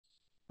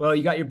Well,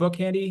 you got your book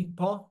handy,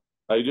 Paul?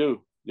 I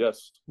do.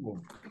 Yes.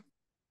 Cool.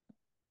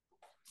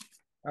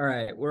 All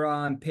right, we're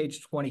on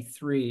page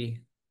 23,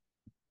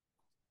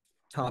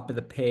 top of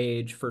the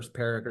page, first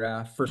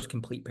paragraph, first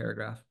complete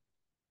paragraph,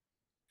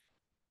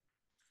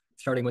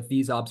 starting with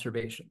these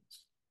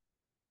observations.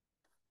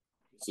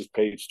 This is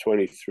page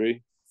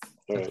 23.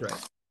 All That's right.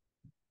 right.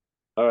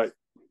 All right.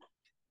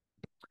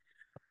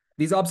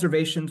 These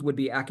observations would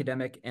be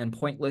academic and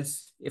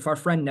pointless if our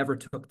friend never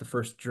took the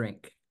first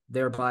drink,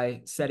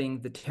 thereby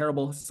setting the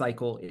terrible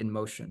cycle in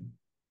motion.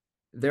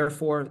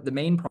 Therefore, the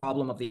main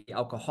problem of the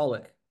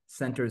alcoholic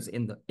centers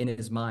in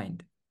his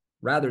mind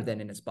rather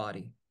than in his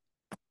body.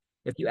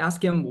 If you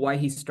ask him why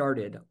he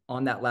started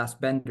on that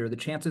last bender, the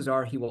chances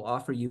are he will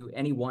offer you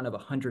any one of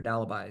 100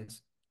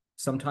 alibis.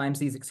 Sometimes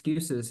these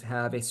excuses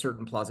have a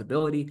certain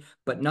plausibility,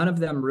 but none of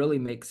them really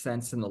make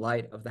sense in the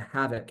light of the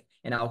havoc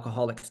an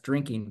alcoholic's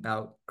drinking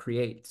bout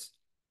creates.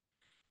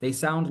 They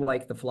sound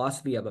like the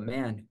philosophy of a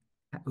man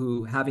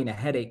who, having a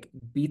headache,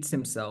 beats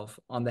himself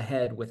on the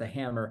head with a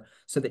hammer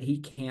so that he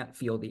can't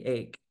feel the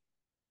ache.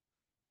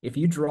 If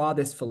you draw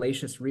this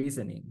fallacious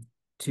reasoning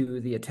to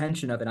the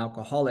attention of an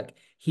alcoholic,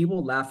 he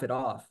will laugh it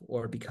off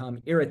or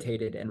become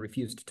irritated and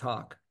refuse to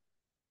talk.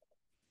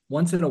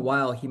 Once in a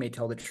while, he may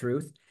tell the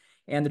truth,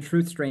 and the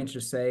truth, strange to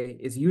say,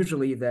 is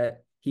usually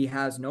that he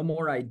has no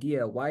more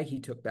idea why he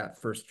took that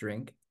first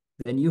drink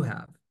than you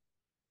have.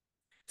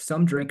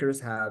 Some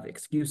drinkers have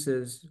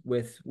excuses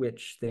with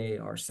which they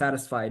are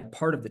satisfied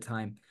part of the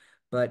time,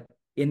 but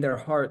in their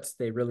hearts,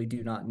 they really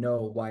do not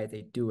know why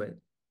they do it.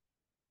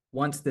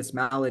 Once this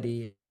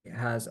malady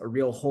has a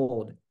real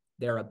hold,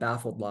 they're a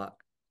baffled lot.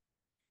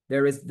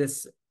 There is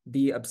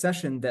the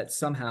obsession that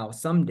somehow,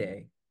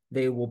 someday,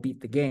 they will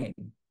beat the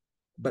game,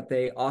 but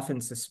they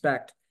often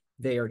suspect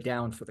they are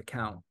down for the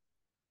count.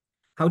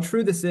 How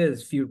true this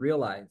is, few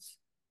realize.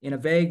 In a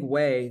vague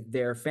way,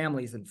 their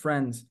families and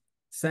friends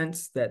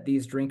sense that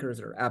these drinkers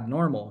are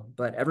abnormal,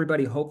 but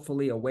everybody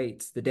hopefully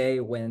awaits the day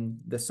when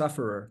the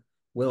sufferer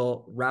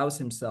will rouse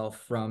himself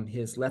from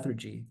his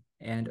lethargy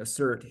and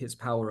assert his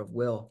power of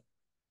will.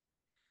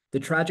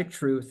 The tragic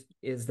truth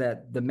is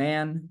that if the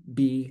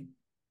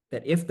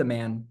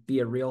man be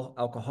a real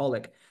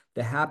alcoholic,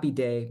 the happy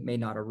day may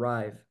not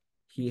arrive.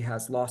 He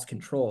has lost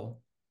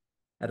control.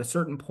 At a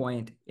certain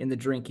point in the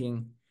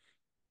drinking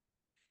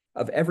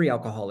of every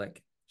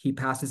alcoholic, he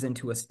passes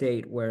into a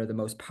state where the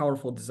most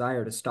powerful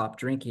desire to stop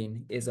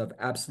drinking is of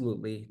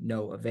absolutely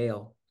no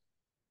avail.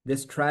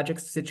 This tragic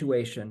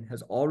situation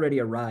has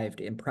already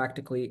arrived in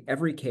practically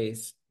every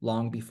case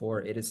long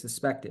before it is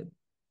suspected.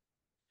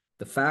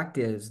 The fact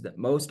is that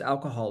most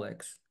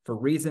alcoholics, for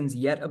reasons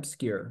yet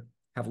obscure,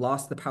 have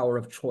lost the power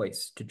of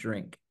choice to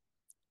drink,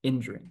 in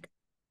drink.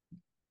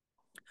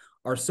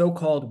 Our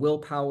so-called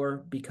willpower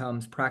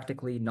becomes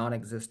practically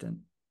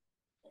non-existent.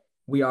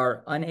 We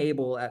are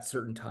unable at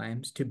certain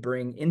times to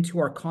bring into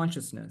our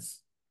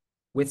consciousness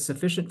with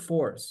sufficient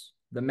force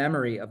the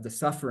memory of the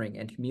suffering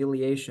and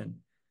humiliation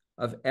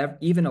of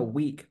even a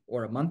week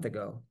or a month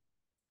ago.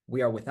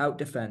 We are without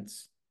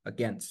defense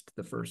against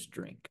the first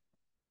drink.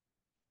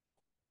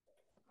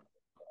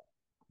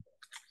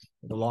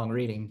 The long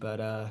reading, but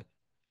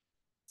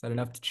is that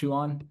enough to chew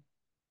on?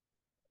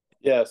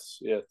 Yes.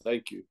 Yeah.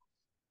 Thank you.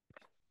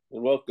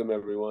 And welcome,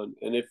 everyone.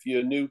 And if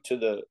you're new to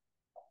the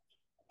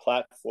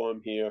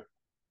platform here,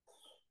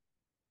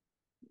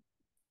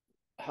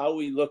 how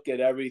we look at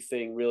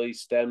everything really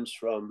stems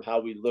from how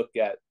we look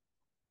at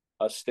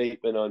a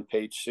statement on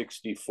page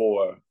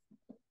 64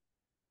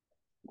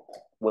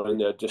 when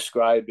they're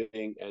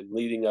describing and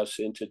leading us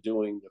into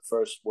doing the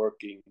first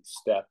working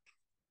step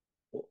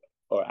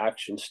or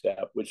action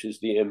step, which is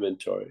the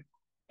inventory.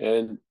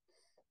 And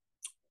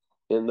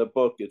in the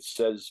book, it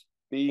says,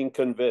 being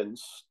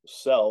convinced,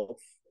 self,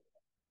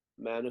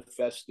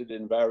 manifested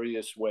in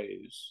various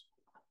ways,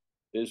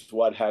 is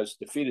what has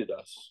defeated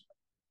us.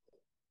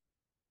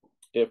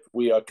 If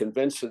we are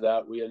convinced of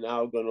that, we are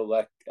now going to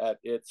look at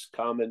its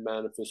common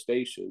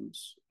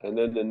manifestations. And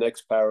then the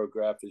next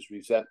paragraph is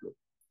resentment.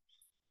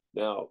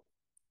 Now,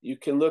 you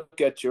can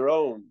look at your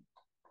own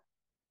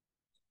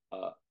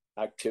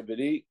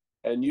activity,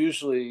 and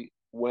usually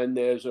when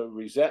there's a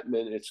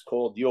resentment, it's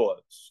called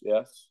yours,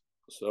 yes?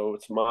 So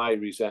it's my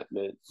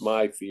resentment,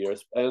 my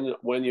fears. And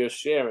when you're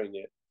sharing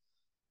it,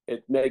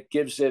 it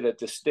gives it a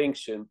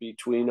distinction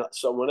between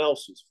someone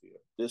else's fear.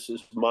 This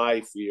is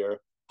my fear,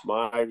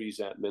 my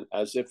resentment,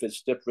 as if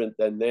it's different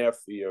than their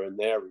fear and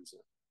their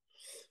resentment.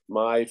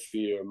 My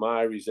fear,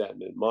 my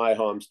resentment, my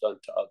harm's done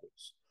to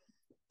others.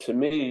 To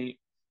me,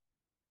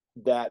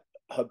 that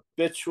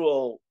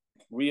habitual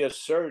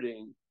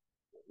reasserting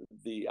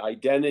the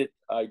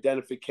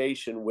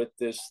identification with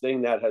this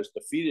thing that has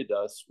defeated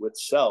us with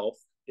self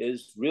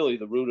is really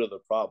the root of the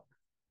problem.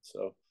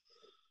 So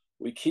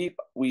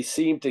we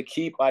seem to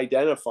keep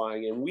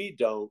identifying, and we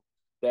don't.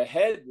 The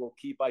head will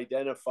keep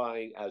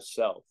identifying as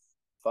self,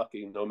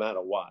 fucking no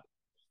matter what.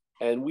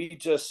 And we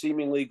just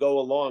seemingly go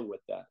along with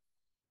that.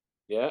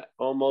 Yeah,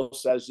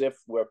 almost as if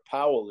we're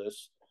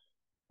powerless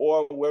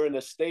or we're in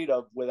a state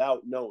of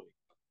without knowing.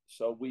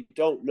 So we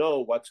don't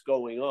know what's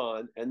going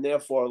on. And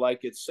therefore,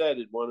 like it said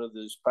in one of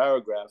these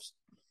paragraphs,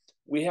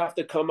 we have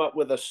to come up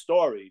with a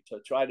story to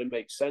try to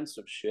make sense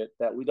of shit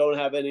that we don't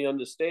have any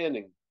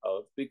understanding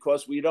of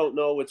because we don't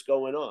know what's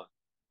going on.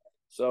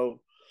 So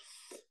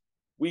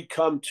we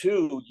come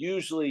to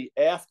usually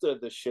after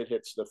the shit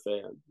hits the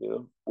fan. You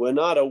know, we're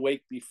not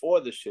awake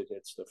before the shit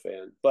hits the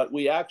fan, but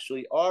we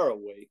actually are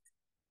awake,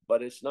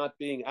 but it's not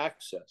being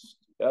accessed.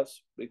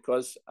 Yes,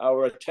 because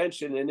our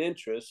attention and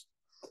interest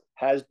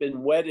has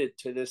been wedded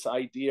to this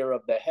idea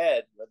of the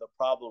head where the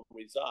problem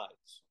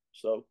resides.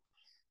 So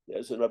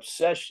there's an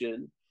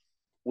obsession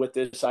with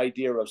this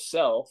idea of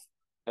self,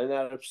 and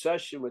that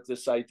obsession with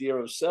this idea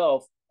of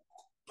self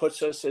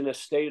puts us in a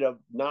state of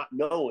not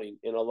knowing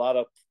in a lot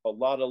of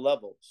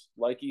levels.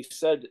 Like he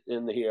said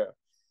in here,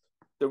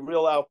 the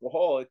real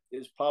alcoholic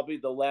is probably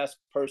the last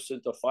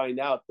person to find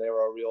out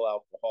they're a real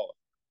alcoholic.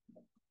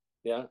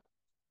 Yeah,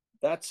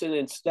 that's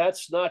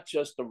not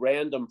just a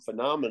random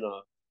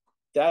phenomena.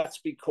 That's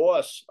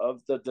because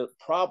of the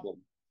problem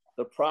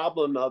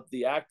of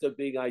the act of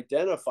being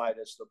identified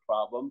as the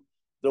problem.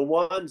 The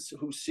ones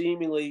who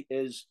seemingly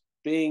is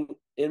being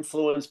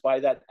influenced by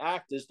that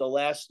act is the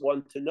last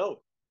one to know it.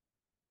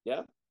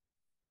 Yeah.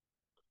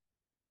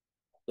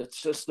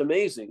 It's just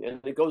amazing. And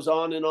it goes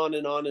on and on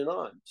and on and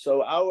on.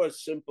 So our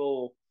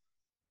simple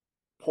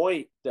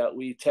point that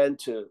we tend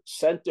to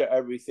center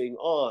everything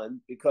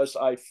on, because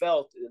I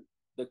felt in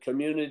the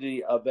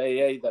community of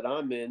AA that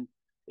I'm in,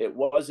 it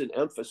wasn't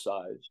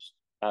emphasized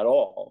at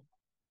all,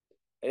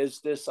 is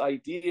this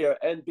idea.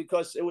 And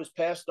because it was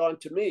passed on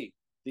to me,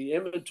 the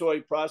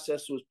inventory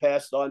process was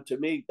passed on to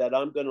me that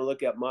I'm going to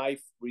look at my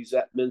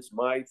resentments,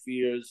 my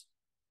fears,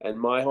 and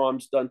my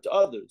harms done to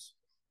others.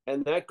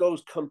 And that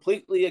goes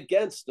completely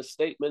against the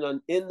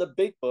statement in the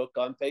big book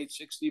on page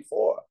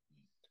 64.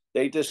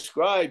 They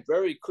describe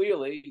very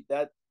clearly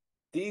that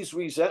these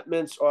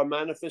resentments are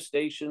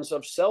manifestations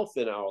of self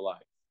in our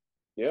life.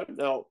 Yeah.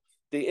 Now,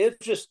 the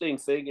interesting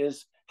thing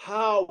is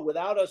how,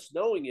 without us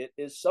knowing it,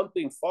 is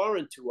something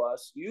foreign to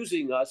us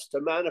using us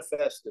to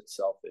manifest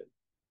itself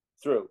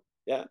through.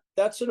 Yeah.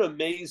 That's an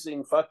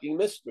amazing fucking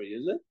mystery,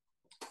 isn't it?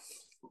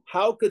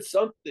 How could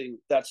something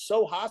that's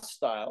so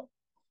hostile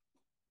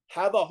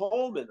have a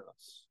home in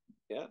us?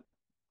 Yeah.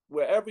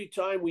 Where every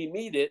time we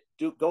meet it,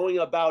 going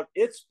about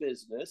its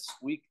business,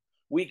 we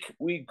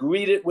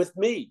greet it with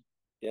me.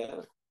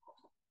 Yeah.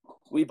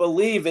 We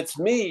believe it's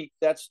me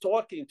that's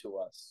talking to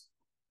us.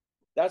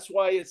 That's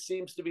why it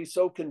seems to be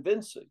so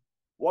convincing.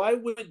 Why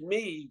would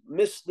me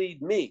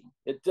mislead me?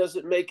 It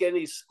doesn't make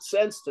any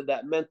sense to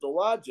that mental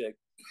logic.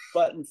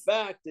 But in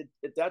fact,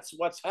 that's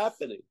what's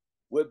happening.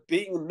 We're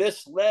being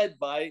misled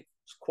by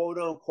quote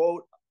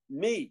unquote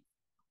me.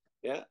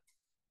 Yeah.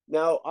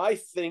 Now, I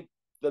think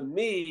the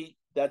me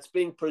that's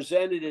being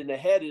presented in the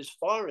head is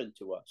foreign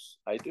to us.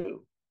 I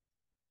do.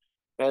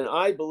 And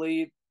I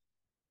believe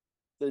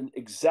the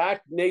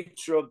exact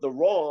nature of the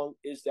wrong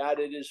is that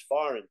it is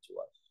foreign to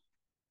us,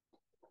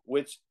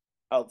 which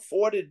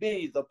afforded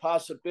me the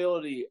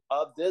possibility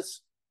of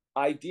this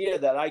idea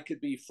that I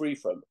could be free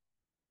from it.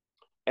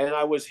 And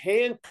I was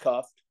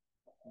handcuffed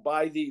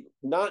by the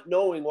not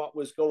knowing what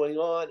was going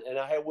on, and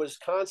I was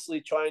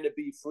constantly trying to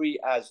be free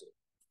as it.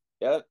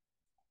 Yeah.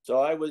 So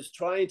I was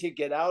trying to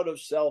get out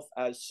of self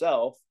as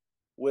self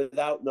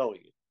without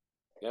knowing it.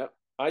 Yeah.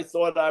 I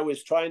thought I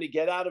was trying to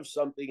get out of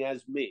something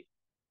as me.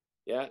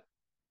 Yeah.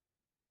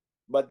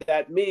 But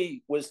that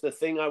me was the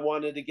thing I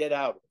wanted to get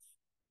out of.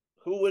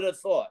 Who would have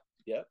thought?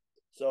 Yeah.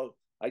 So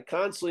I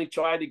constantly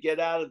tried to get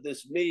out of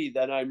this me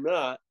that I'm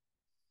not,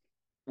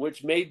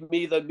 which made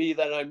me the me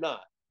that I'm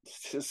not.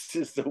 It's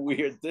just a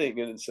weird thing.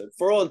 And it's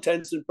for all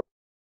intents and purposes.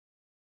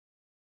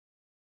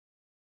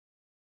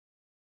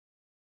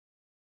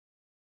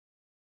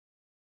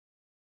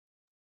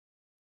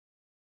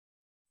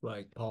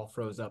 Like Paul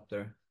froze up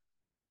there.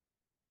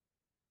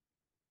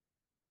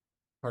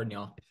 Pardon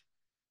y'all.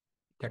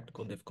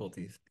 Technical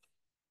difficulties.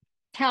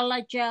 Tell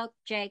a joke,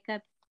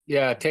 Jacob.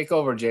 Yeah, take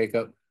over,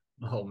 Jacob.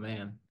 Oh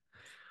man.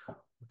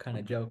 What kind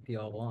of joke do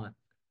y'all want?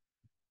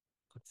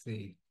 Let's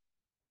see.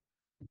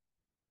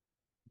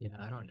 Yeah,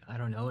 I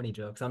don't know any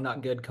jokes. I'm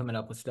not good coming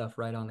up with stuff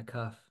right on the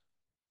cuff.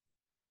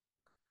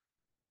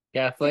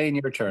 Kathleen,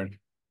 your turn.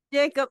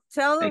 Jacob,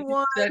 tell the Make it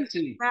one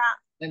sexy about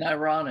and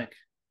ironic.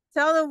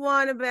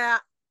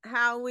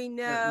 how we But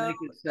know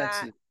make it that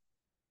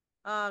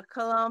sexy.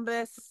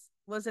 Columbus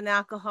was an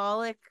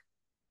alcoholic,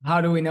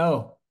 How do we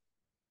know?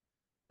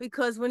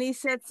 because when he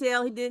set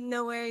sail, he didn't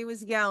know where he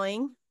was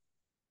going.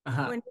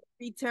 When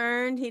he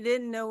returned, he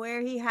didn't know where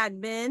he had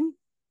been.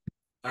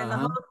 And the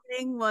whole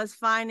thing was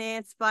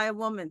financed by a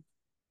woman.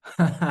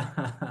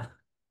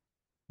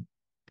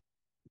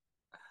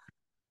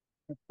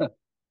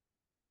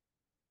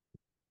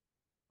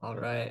 All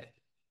right.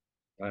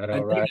 All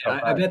right.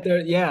 I bet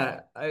there,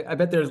 yeah, I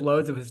bet there's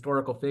loads of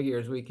historical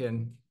figures we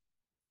can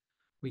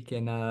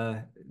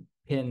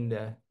pin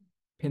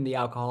the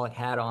alcoholic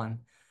hat on.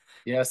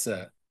 Yes,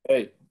 sir.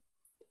 Hey,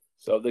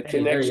 so the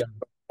Hey, there you connection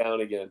go.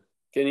 down again.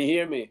 Can you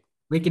hear me?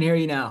 We can hear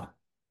you now.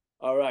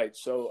 All right.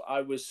 So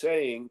I was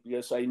saying,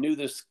 because I knew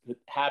this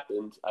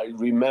happened, I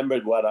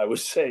remembered what I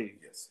was saying.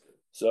 Yes.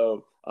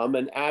 So I'm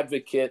an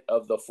advocate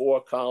of the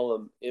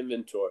 4-column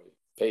inventory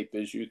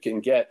papers you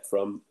can get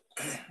from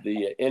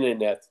the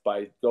internet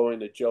by going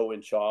to Joe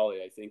and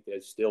Charlie. I think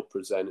they're still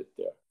presented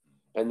there.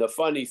 And the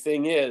funny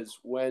thing is,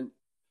 when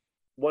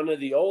one of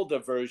the older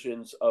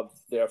versions of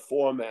their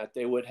format,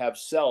 they would have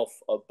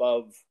self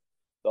above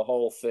the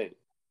whole thing.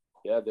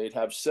 Yeah, they'd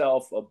have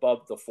self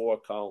above the 4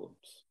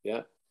 columns.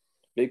 Yeah,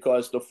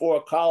 because the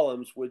 4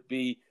 columns would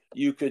be,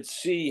 you could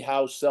see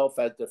how self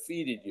had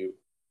defeated you.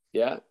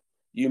 Yeah,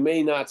 you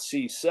may not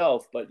see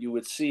self, but you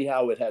would see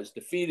how it has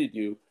defeated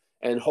you,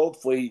 and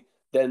hopefully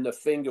then the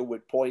finger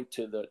would point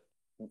to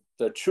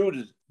the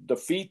true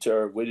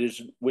defeater,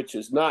 which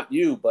is not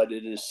you, but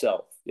it is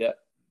self. Yeah.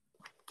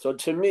 So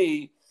to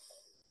me,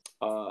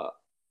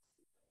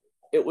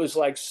 it was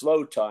like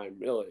slow time,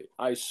 really.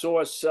 I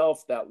saw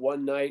self that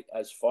one night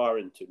as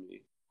foreign to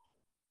me.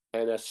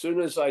 And as soon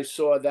as I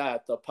saw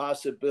that, the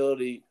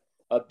possibility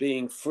of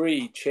being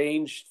free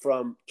changed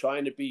from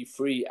trying to be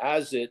free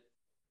as it,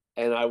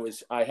 and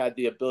I had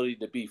the ability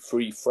to be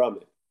free from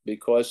it,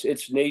 because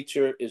its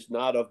nature is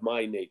not of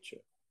my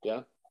nature.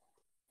 Yeah.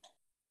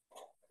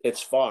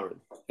 It's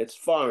foreign. It's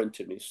foreign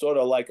to me, sort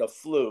of like a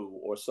flu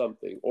or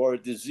something, or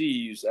a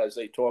disease, as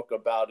they talk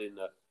about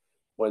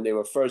when they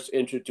were first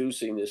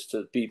introducing this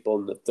to people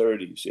in the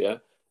 30s. Yeah,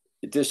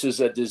 this is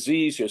a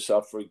disease you're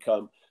suffering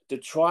from, to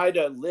try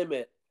to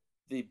limit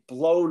the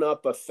blown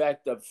up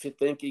effect of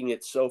thinking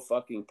it's so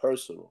fucking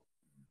personal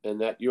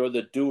and that you're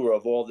the doer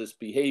of all this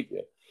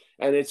behavior.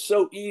 And it's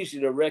so easy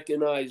to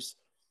recognize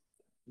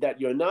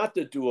that you're not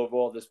the doer of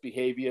all this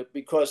behavior,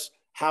 because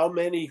how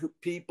many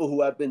people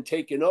who have been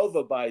taken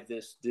over by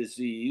this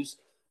disease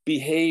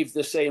behave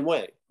the same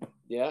way?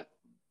 Yeah.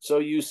 So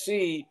you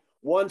see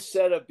one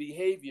set of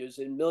behaviors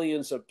in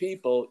millions of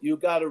people. You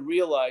got to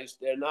realize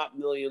they're not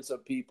millions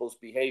of people's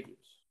behaviors.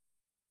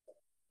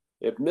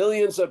 If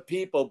millions of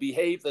people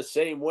behave the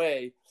same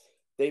way,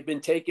 they've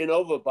been taken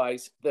over by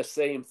the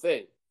same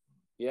thing.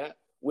 Yeah.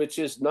 Which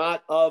is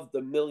not of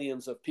the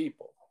millions of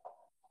people.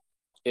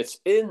 It's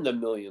in the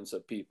millions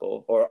of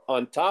people, or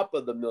on top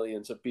of the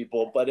millions of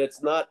people, but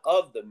it's not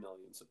of the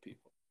millions of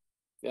people.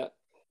 Yeah.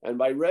 And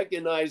by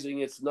recognizing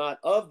it's not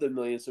of the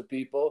millions of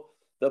people,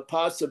 the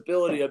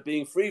possibility of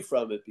being free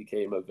from it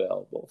became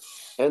available.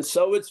 And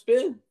so it's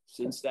been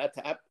since that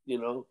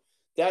happened.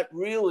 That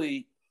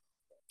really,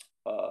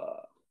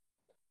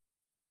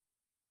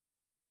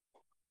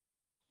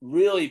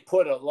 really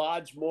put a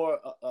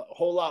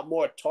whole lot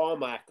more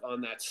tarmac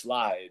on that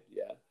slide.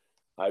 Yeah.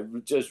 I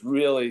just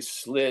really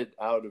slid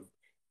out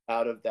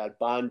of that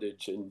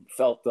bondage and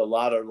felt a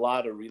lot of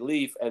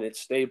relief, and it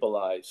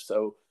stabilized.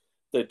 So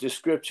the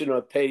description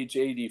of page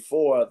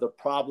 84, the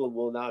problem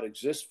will not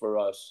exist for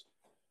us.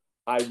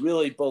 I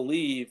really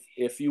believe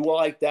if you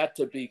like that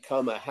to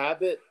become a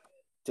habit,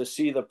 to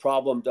see the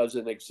problem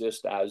doesn't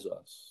exist as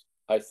us.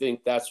 I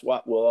think that's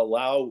what will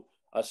allow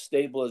a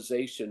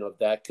stabilization of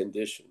that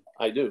condition.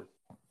 I do.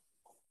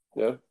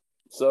 Yeah.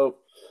 So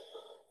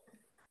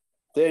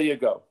there you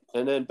go.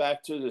 And then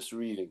back to this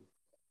reading.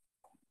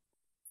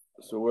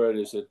 So where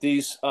is it?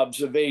 These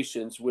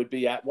observations would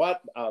be at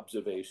what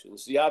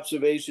observations? The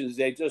observations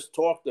they just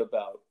talked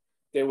about.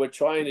 They were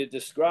trying to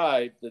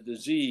describe the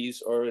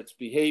disease or its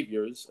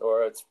behaviors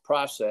or its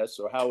process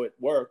or how it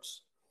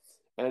works.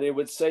 And it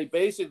would say,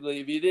 basically,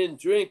 if you didn't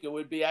drink, it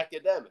would be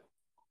academic.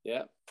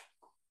 Yeah.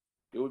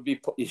 It would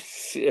be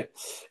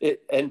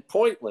and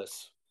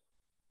pointless.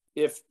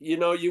 If,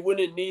 you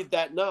wouldn't need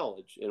that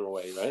knowledge in a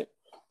way, right?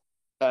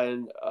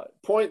 And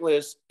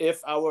pointless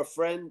if our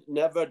friend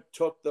never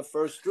took the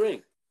first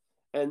drink.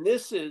 And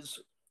this is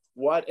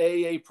what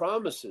AA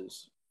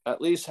promises,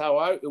 at least how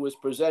it was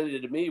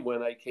presented to me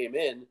when I came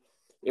in.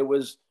 It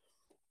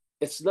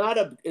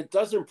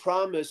doesn't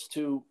promise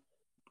to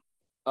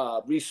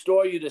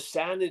restore you to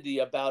sanity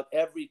about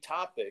every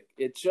topic.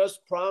 It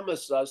just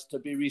promised us to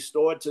be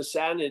restored to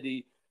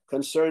sanity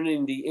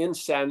concerning the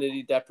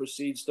insanity that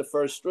precedes the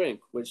first drink,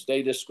 which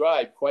they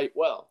describe quite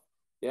well.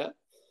 Yeah.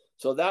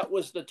 So that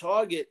was the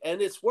target,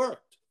 and it's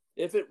worked.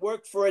 If it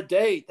worked for a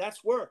day,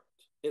 that's worked.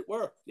 It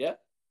worked, yeah?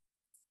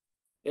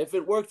 If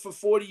it worked for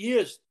 40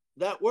 years,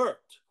 that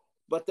worked.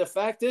 But the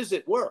fact is,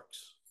 it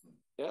works,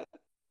 yeah?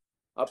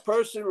 A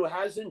person who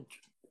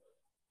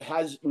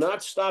has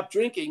not stopped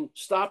drinking,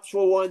 stopped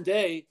for one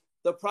day,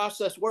 the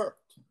process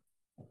worked,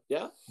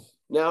 yeah?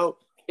 Now,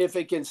 if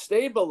it can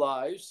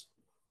stabilize,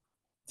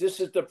 this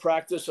is the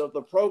practice of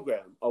the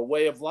program, a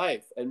way of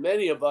life. And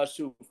many of us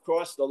who've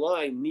crossed the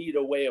line need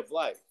a way of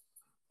life.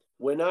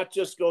 We're not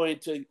just going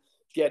to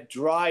get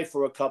dry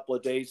for a couple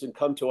of days and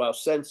come to our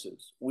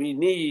senses. We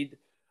need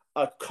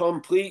a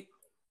complete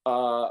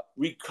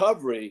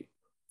recovery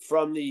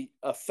from the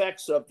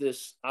effects of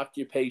this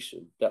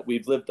occupation that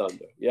we've lived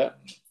under. Yeah.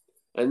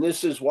 And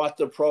this is what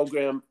the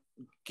program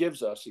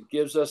gives us. It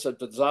gives us a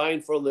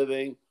design for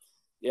living.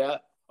 Yeah.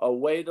 A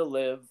way to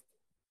live,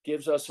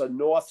 gives us a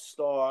North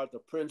Star, the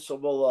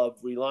principle of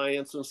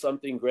reliance on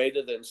something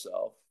greater than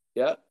self.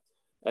 Yeah.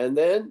 And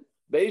then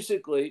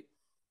basically,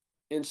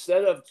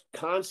 instead of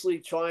constantly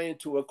trying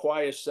to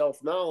acquire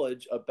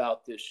self-knowledge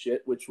about this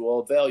shit, which will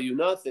avail you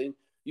nothing,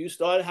 you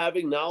start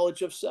having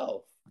knowledge of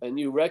self, and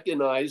you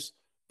recognize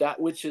that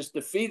which has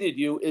defeated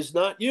you is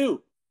not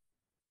you.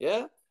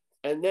 Yeah.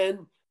 And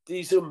then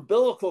these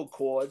umbilical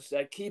cords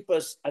that keep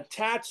us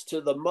attached to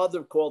the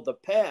mother called the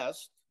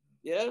past.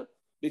 Yeah.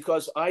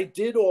 Because I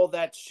did all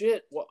that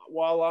shit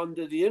while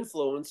under the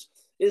influence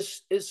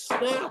is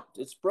snapped.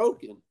 It's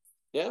broken.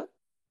 Yeah.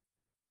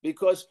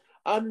 Because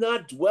I'm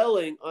not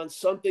dwelling on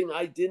something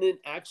I didn't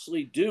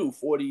actually do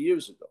 40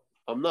 years ago.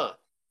 I'm not.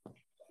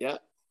 Yeah.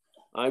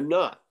 I'm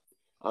not.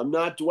 I'm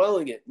not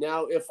dwelling it.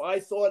 Now, if I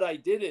thought I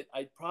did it,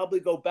 I'd probably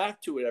go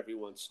back to it every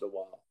once in a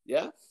while.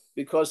 Yeah.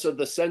 Because of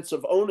the sense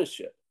of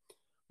ownership.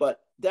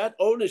 But that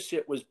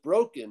ownership was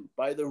broken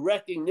by the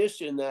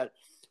recognition that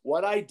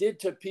what I did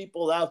to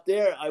people out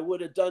there, I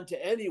would have done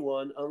to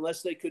anyone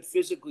unless they could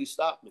physically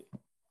stop me.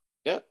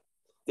 Yeah.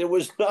 There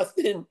was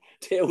nothing,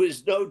 there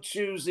was no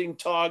choosing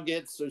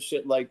targets or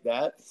shit like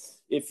that.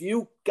 If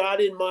you got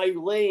in my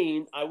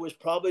lane, I was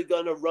probably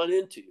going to run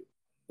into you.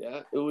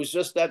 Yeah. It was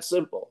just that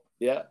simple.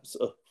 Yeah.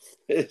 So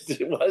it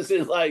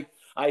wasn't like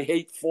I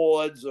hate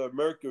Fords or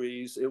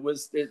Mercuries.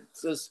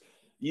 It's just,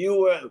 you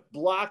were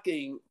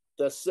blocking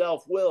the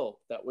self-will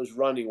that was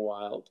running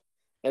wild.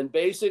 And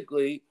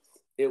basically,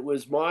 it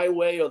was my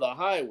way or the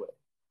highway.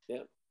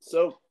 Yeah.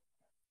 So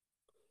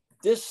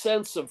this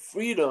sense of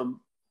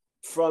freedom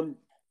from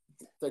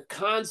the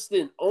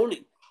constant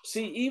owning.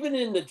 See, even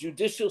in the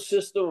judicial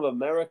system of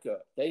America,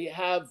 they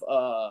have,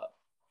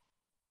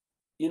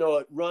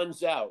 it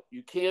runs out.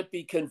 You can't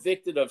be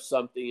convicted of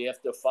something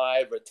after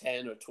 5 or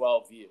 10 or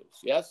 12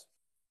 years. Yes?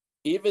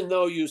 Even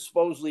though you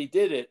supposedly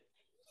did it,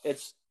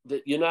 it's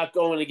that you're not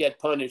going to get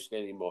punished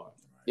anymore.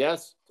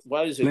 Yes?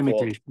 What is it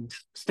called?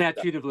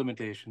 Statute of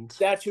limitations.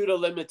 Statute of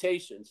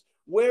limitations.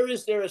 Where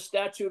is there a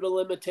statute of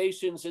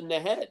limitations in the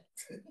head?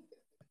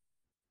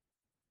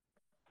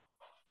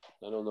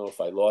 I don't know if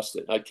I lost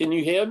it. Can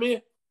you hear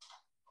me?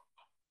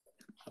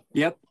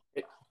 Yep.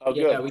 Oh,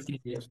 good. Yeah, we can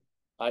hear you.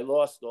 I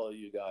lost all of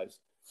you guys.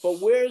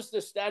 But where's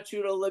the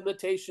statute of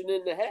limitation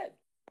in the head?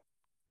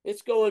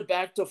 It's going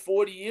back to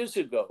 40 years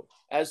ago,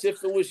 as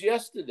if it was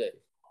yesterday.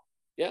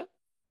 Yeah?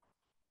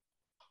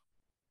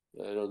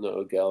 I don't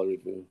know, gallery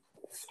view.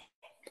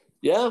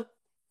 Yeah?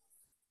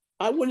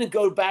 I wouldn't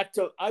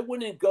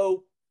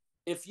go,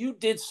 if you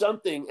did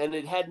something and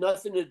it had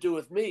nothing to do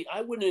with me,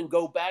 I wouldn't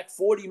go back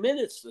 40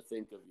 minutes to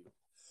think of you.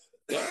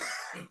 Yeah?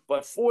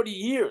 But 40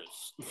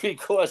 years,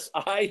 because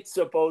I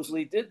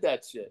supposedly did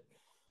that shit.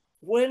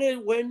 When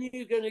are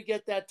you going to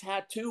get that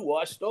tattoo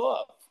washed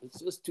off?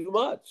 It's just too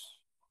much.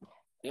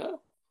 Yeah.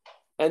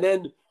 And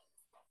then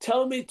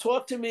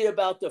talk to me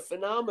about the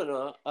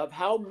phenomena of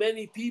how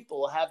many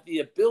people have the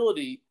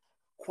ability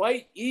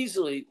quite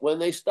easily when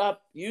they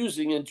stop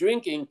using and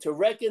drinking to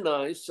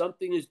recognize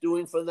something is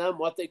doing for them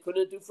what they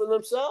couldn't do for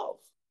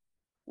themselves.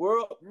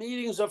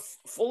 Meetings are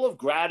full of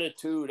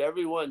gratitude.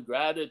 Everyone,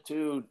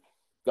 gratitude.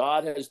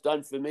 God has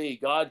done for me.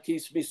 God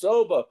keeps me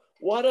sober.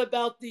 What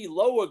about the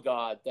lower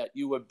God that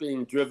you were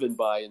being driven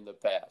by in the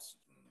past?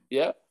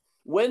 Yeah.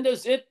 When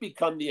does it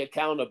become the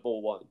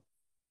accountable one?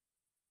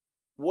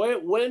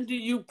 When do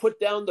you put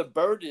down the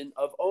burden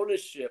of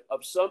ownership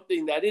of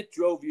something that it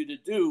drove you to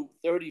do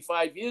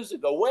 35 years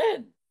ago?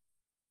 When?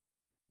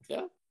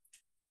 Yeah.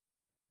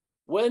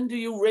 When do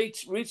you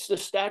reach the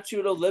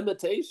statute of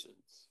limitations?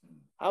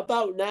 How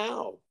about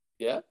now?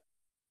 Yeah.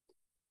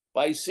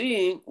 By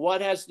seeing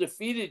what has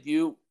defeated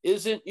you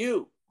isn't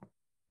you,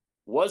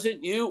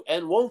 wasn't you,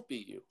 and won't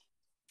be you.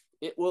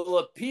 It will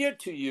appear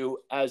to you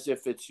as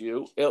if it's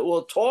you. It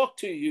will talk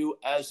to you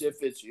as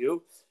if it's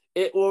you.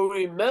 It will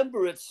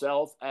remember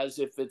itself as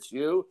if it's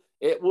you.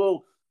 It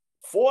will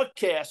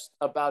forecast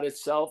about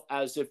itself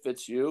as if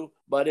it's you,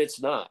 but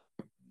it's not.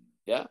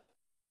 Yeah.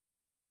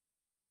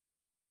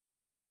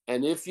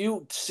 And if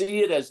you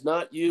see it as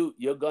not you,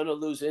 you're going to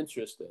lose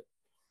interest in it.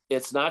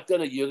 It's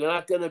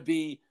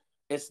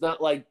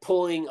not like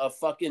pulling a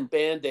fucking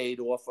Band-Aid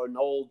off an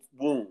old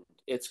wound.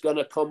 It's going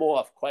to come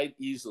off quite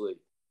easily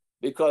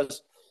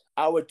because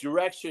our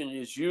direction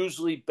is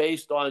usually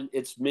based on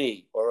it's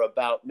me or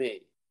about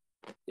me.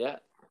 Yeah.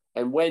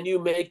 And when you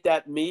make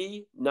that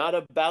me, not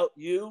about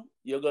you,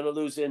 you're going to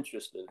lose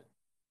interest in it.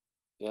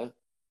 Yeah.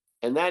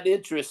 And that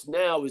interest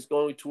now is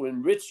going to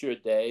enrich your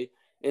day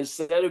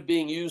instead of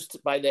being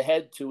used by the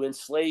head to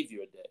enslave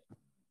your day.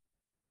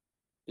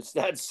 It's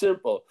that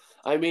simple.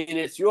 I mean,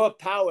 it's your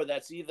power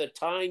that's either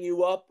tying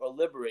you up or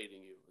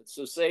liberating you. It's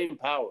the same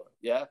power.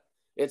 Yeah.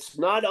 It's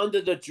not under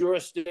the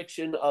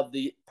jurisdiction of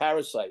the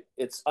parasite.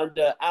 It's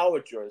under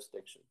our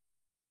jurisdiction.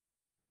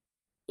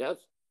 Yes.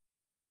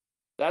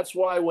 That's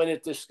why when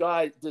it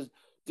describes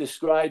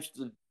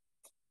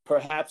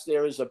perhaps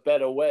there is a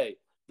better way.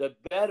 The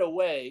better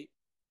way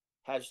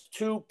has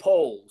two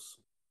poles: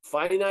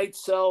 finite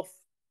self,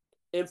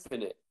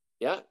 infinite.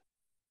 Yeah.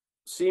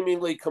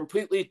 Seemingly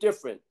completely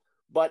different.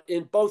 But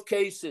in both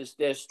cases,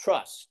 there's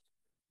trust.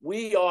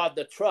 We are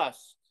the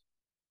trust.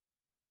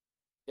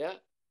 Yeah.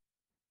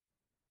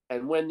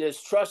 And when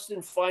there's trust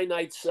in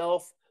finite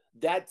self,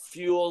 that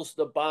fuels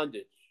the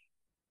bondage.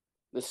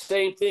 The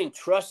same thing,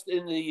 trust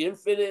in the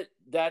infinite,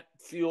 that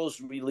fuels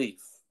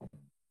relief.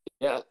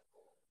 Yeah.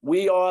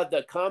 We are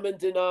the common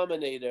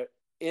denominator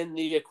in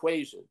the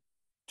equation.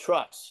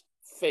 Trust,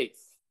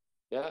 faith.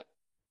 Yeah.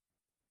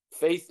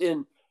 Faith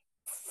in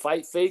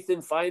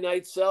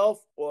finite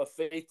self or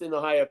faith in a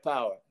higher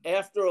power.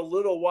 After a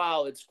little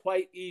while, it's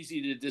quite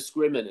easy to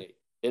discriminate.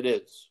 It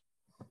is.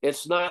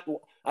 It's not,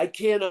 I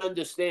can't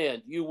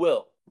understand. You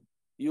will.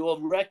 You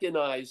will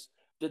recognize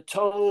the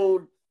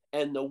tone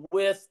and the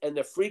width and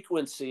the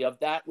frequency of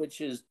that which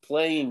is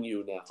playing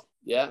you now.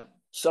 Yeah.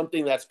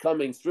 Something that's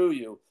coming through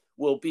you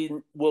will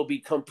be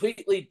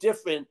completely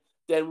different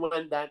than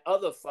when that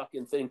other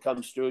fucking thing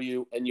comes through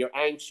you and you're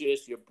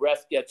anxious, your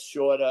breath gets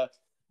shorter,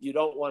 you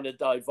don't want to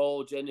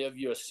divulge any of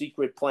your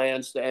secret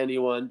plans to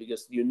anyone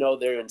because you know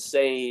they're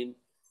insane.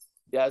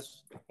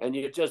 Yes. And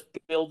you're just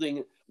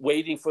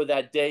waiting for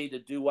that day to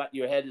do what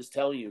your head is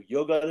telling you.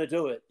 You're going to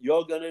do it.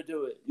 You're going to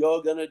do it.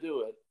 You're going to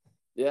do it.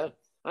 Yeah.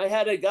 I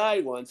had a guy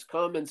once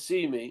come and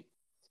see me.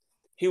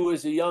 He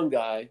was a young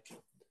guy,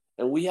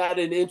 and we had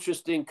an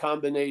interesting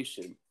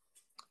combination.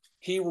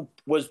 He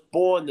was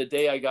born the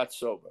day I got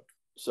sober.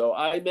 So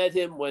I met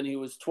him when he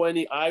was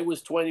 20. I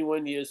was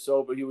 21 years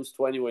sober. He was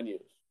 21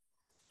 years.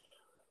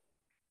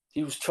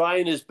 He was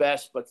trying his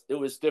best, but it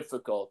was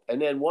difficult.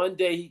 And then one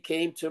day he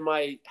came to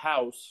my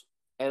house,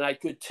 and I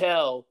could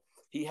tell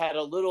he had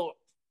a little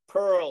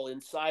pearl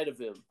inside of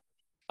him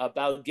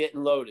about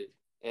getting loaded.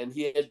 And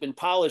he had been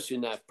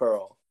polishing that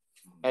pearl.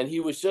 And he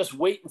was just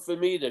waiting for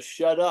me to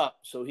shut up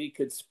so he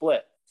could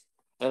split.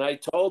 And I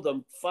told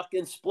him,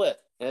 fucking split.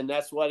 And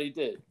that's what he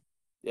did.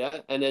 Yeah.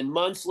 And then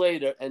months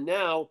later, and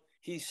now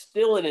he's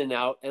still in and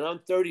out, and I'm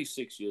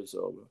 36 years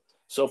over.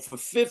 So for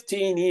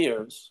 15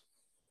 years,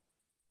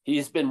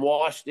 he's been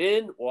washed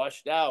in,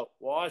 washed out,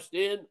 washed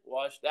in,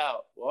 washed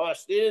out,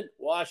 washed in,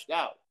 washed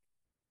out.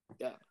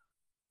 Yeah.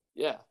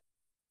 Yeah.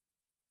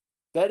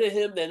 Better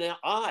him than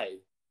I.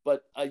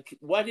 But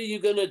what are you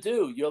going to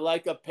do? You're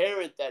like a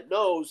parent that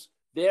knows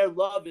their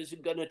love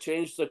isn't going to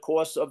change the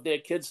course of their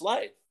kid's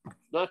life.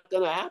 It's not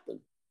going to happen.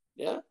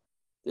 Yeah.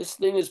 This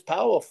thing is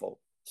powerful.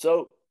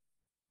 So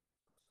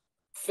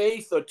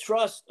faith or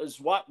trust is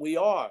what we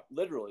are,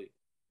 literally.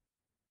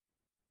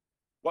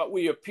 What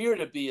we appear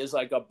to be is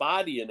like a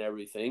body and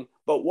everything,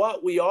 but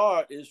what we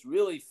are is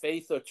really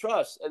faith or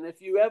trust. And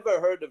if you ever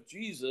heard of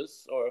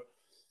Jesus or,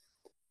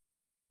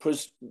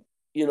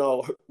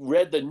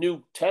 read the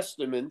New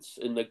Testaments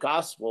in the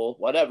gospel,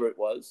 whatever it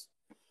was,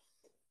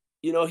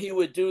 he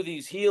would do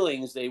these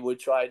healings they would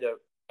try to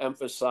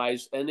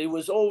emphasize. And he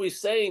was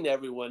always saying to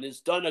everyone, it's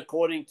done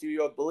according to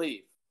your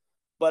belief.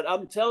 But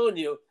I'm telling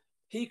you,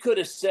 he could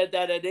have said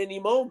that at any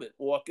moment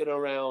walking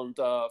around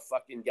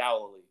fucking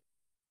Galilee.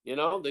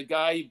 The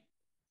guy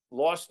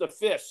lost a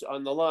fish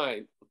on the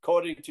line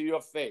according to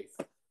your faith.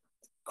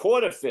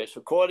 Caught a fish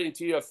according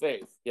to your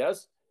faith.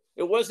 Yes?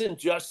 It wasn't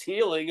just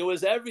healing. It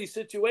was every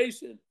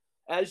situation.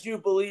 As you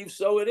believe,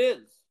 so it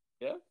is.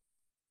 Yeah?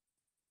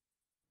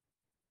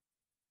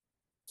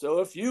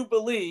 So if you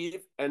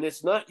believe, and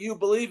it's not you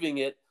believing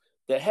it,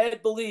 the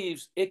head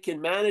believes it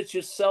can manage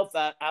itself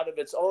out of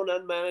its own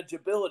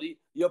unmanageability,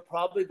 you're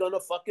probably going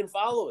to fucking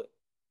follow it.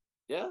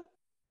 Yeah?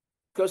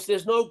 Because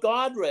there's no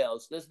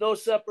guardrails. There's no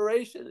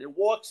separation. It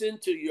walks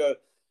into your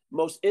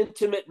most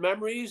intimate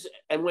memories,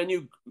 and when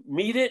you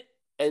meet it,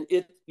 and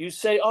you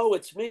say, oh,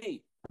 it's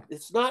me.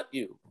 It's not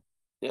you.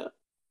 Yeah?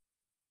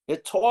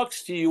 It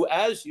talks to you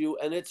as you,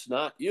 and it's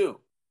not you.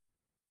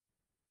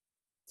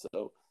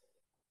 So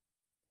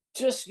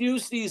just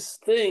use these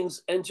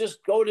things and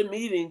just go to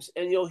meetings,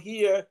 and you'll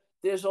hear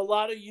there's a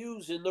lot of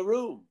yous in the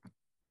room.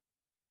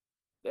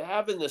 They're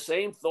having the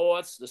same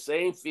thoughts, the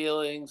same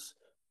feelings,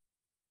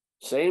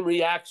 same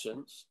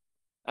reactions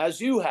as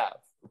you have.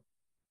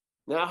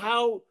 Now,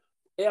 how,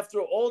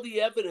 after all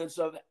the evidence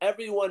of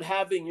everyone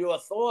having your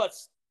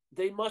thoughts,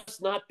 they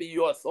must not be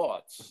your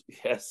thoughts.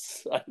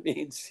 Yes, I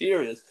mean,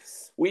 serious.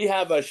 We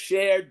have a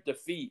shared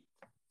defeat.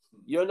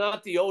 You're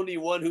not the only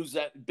one who's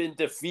been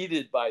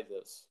defeated by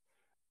this.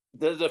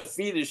 The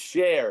defeat is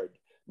shared.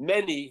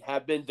 Many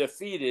have been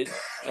defeated,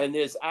 and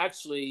there's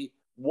actually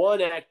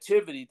one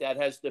activity that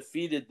has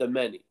defeated the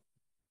many.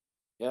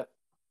 Yeah.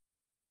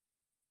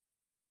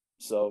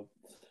 So,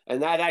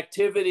 and that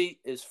activity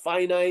is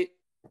finite.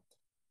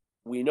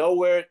 We know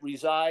where it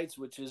resides,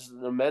 which is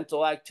the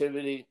mental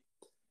activity.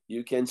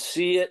 You can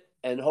see it,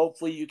 and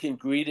hopefully you can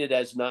greet it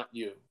as not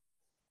you.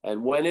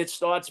 And when it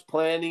starts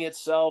planning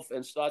itself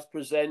and starts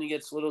presenting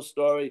its little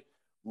story,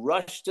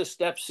 rush to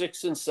step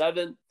 6 and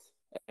 7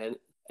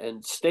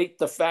 and state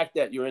the fact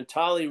that you're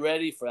entirely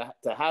ready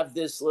to have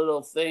this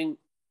little thing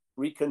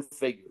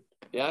reconfigured.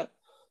 Yeah.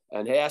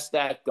 And ask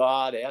that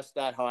God, ask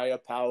that higher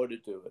power to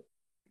do it.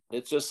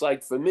 It's just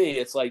like, for me,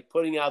 it's like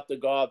putting out the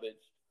garbage.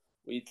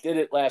 We did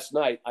it last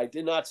night. I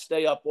did not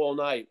stay up all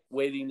night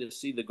waiting to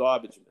see the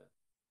garbage man.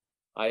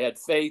 I had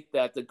faith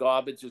that the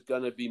garbage is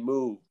going to be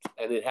moved,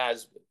 and it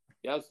has been.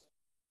 Yes?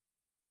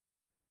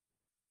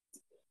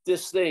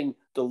 This thing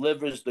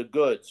delivers the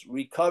goods.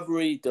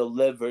 Recovery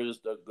delivers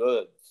the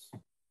goods.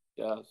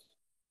 Yes.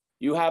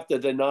 You have to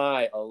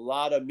deny a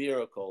lot of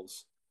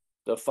miracles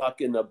to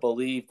fucking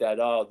believe that,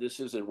 oh, this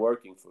isn't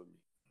working for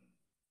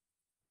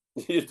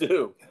me. You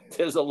do.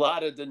 There's a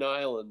lot of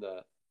denial in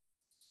that.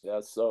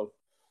 Yeah, so,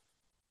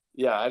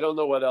 yeah, I don't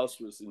know what else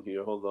was in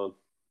here. Hold on.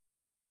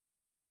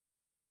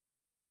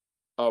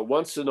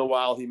 Once in a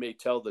while, he may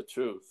tell the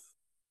truth.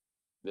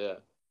 Yeah.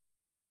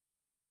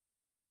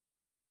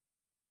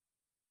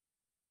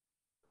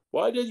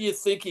 Why did you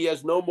think he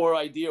has no more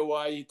idea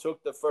why he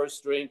took the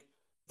first drink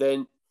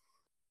than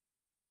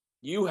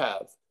you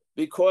have?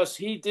 Because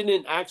he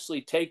didn't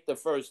actually take the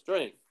first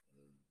drink.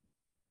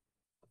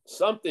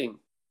 Something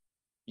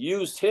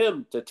used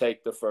him to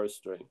take the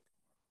first drink.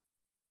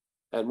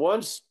 And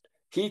once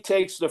he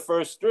takes the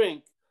first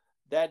drink,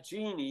 that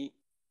genie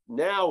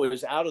now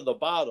is out of the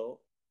bottle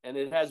and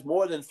it has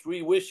more than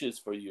 3 wishes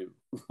for you.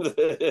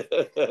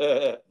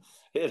 It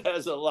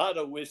has a lot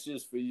of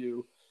wishes for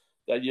you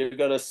that you're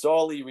going to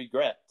sorely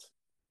regret.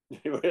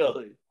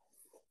 Really.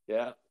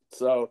 Yeah.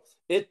 So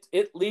it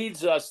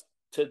leads us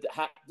to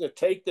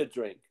take the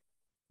drink,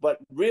 but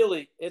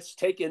really it's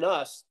taken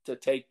us to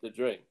take the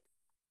drink.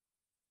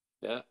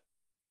 Yeah.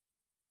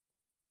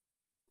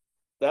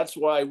 That's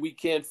why we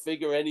can't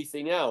figure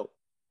anything out,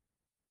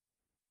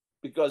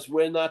 because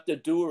we're not the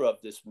doer of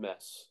this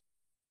mess.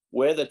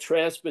 We're the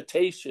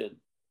transportation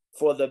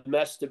for the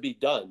mess to be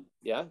done.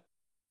 Yeah.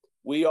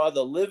 We are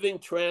the living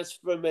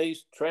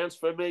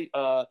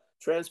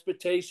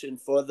transportation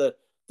for the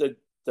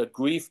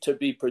grief to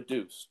be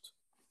produced.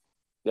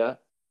 Yeah.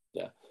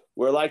 Yeah.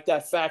 We're like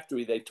that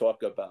factory they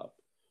talk about.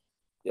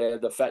 Yeah.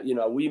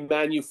 We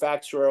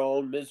manufacture our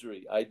own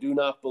misery. I do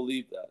not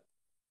believe that.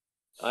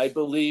 I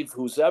believe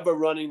who's ever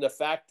running the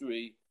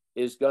factory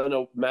is going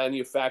to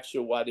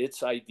manufacture what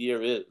its idea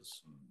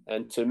is.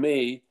 And to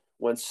me,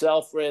 when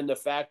self ran the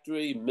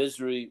factory,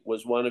 misery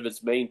was one of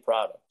its main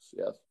products.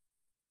 Yes.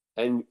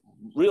 And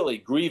really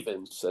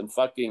grievance and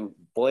fucking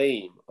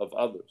blame of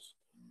others.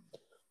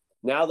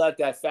 Now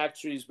that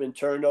factory's been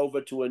turned over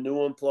to a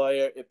new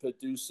employer, it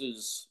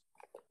produces,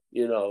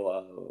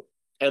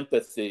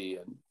 empathy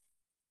and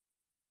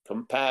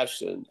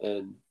compassion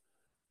and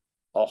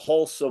a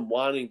wholesome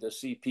wanting to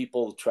see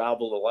people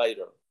travel the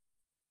lighter.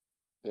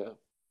 Yeah.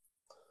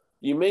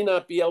 You may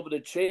not be able to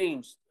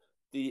change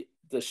the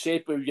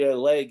shape of your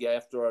leg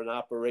after an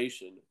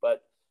operation,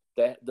 but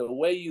the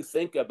way you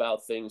think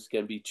about things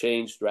can be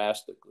changed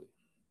drastically.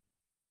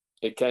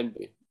 It can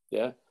be.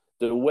 Yeah.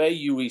 The way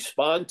you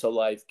respond to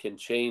life can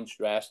change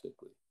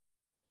drastically.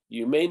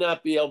 You may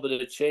not be able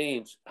to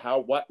change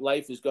what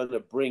life is going to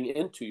bring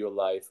into your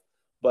life,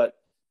 but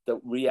the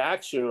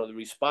reaction or the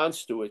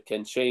response to it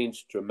can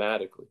change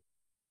dramatically.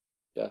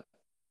 Yeah.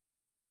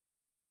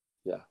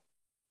 Yeah.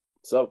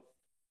 So,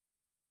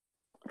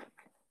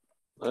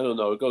 I don't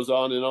know. It goes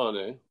on and on,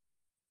 eh?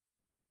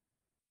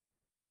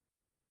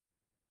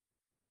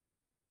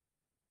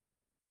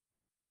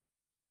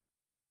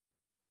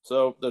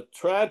 So the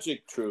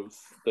tragic truth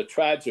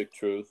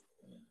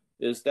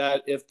is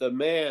that if the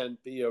man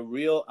be a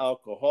real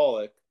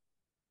alcoholic,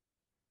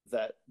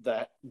 that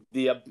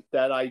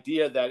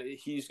idea that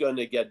he's going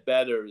to get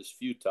better is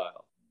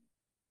futile.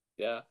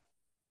 Yeah.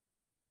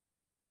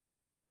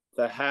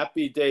 The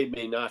happy day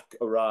may not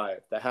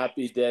arrive. The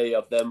happy day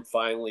of them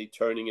finally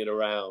turning it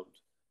around,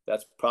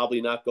 that's probably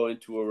not going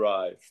to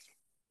arrive.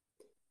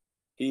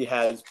 He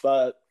has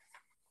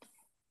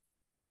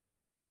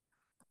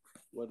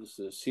what is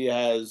this? He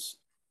has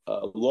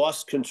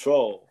lost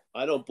control.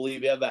 I don't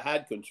believe he ever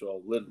had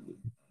control, literally.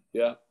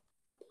 Yeah.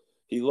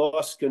 He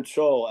lost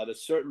control at a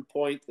certain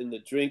point in the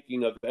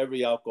drinking of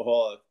every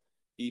alcoholic.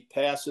 He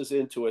passes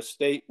into a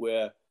state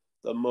where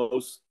the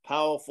most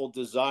powerful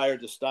desire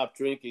to stop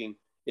drinking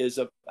is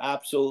of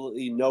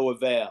absolutely no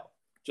avail.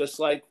 Just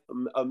like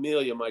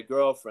Amelia, my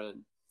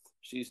girlfriend,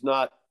 she's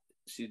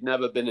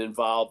never been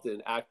involved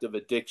in active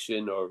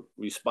addiction or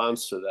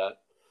response to that.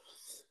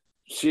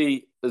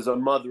 She is a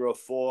mother of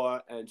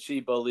 4, and she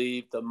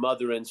believed the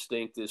mother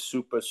instinct is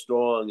super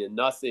strong and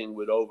nothing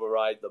would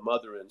override the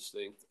mother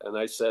instinct. And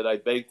I said, I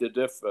beg to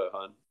differ,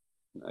 hon.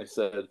 I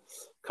said,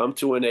 come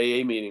to an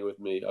AA meeting with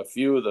me, a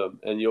few of them,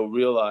 and you'll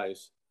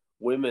realize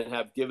women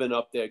have given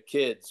up their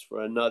kids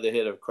for another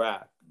hit of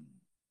crack.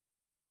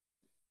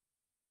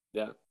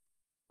 Yeah.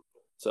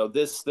 So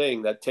this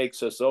thing that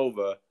takes us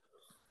over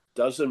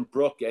doesn't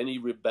brook any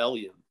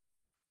rebellion.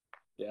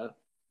 Yeah.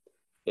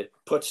 It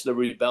puts the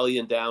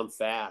rebellion down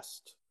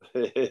fast.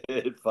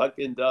 It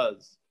fucking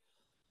does.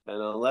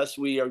 And unless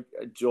we are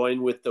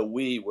joined with the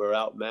we're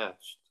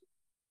outmatched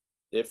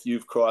if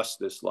you've crossed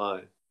this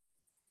line.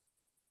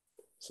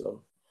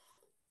 So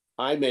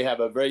I may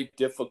have a very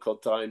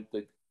difficult time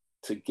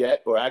to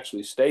get or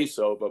actually stay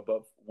sober,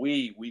 but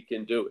we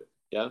can do it.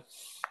 Yeah.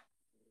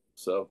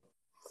 So,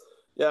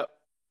 yeah,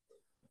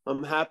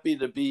 I'm happy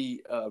to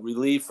be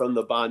relieved from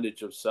the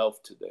bondage of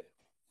self today.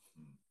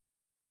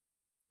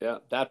 Yeah,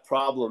 that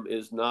problem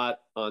is not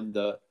on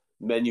the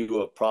menu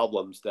of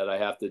problems that I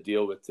have to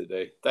deal with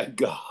today. Thank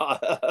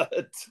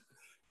God.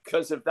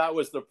 Because if that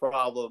was the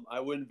problem, I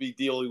wouldn't be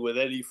dealing with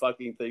any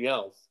fucking thing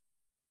else.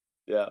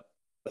 Yeah.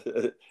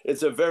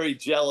 It's a very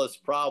jealous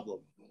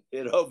problem.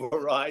 It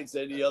overrides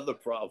any other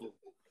problem.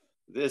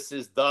 This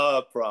is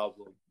the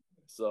problem.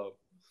 So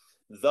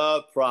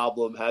the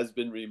problem has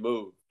been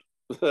removed.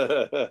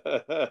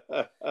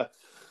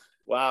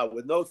 Wow,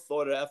 with no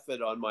thought or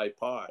effort on my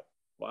part.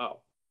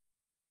 Wow.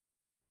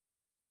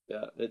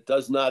 Yeah, it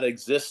does not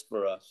exist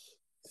for us.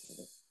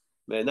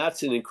 Man,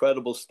 that's an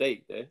incredible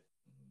state, eh?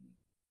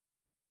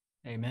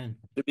 Amen.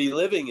 To be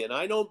living in.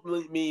 I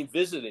don't mean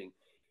visiting.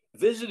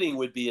 Visiting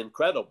would be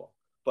incredible,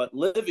 but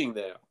living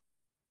there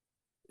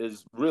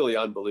is really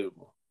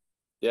unbelievable.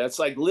 Yeah, it's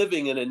like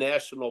living in a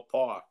national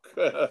park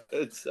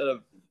instead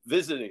of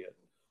visiting it.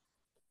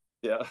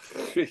 Yeah,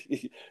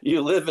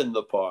 you live in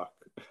the park.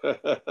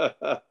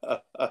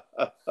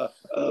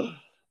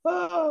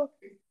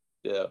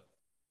 Yeah.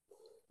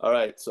 All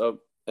right.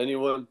 So,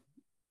 anyone?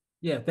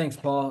 Yeah, thanks,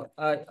 Paul.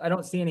 I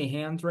don't see any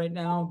hands right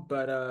now,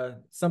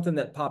 but something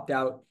that popped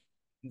out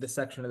this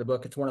section of the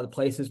book, it's one of the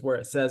places where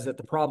it says that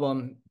the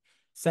problem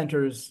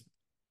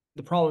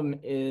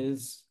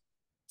is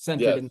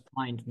centered in the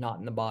mind, not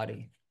in the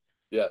body.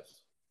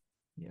 Yes.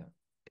 Yeah.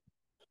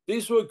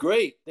 These were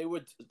great. They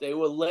were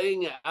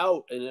laying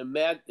out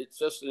it's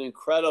just an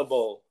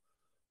incredible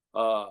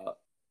how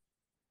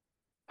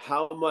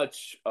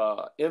much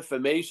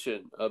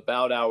information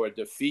about our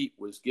defeat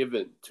was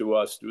given to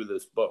us through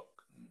this book.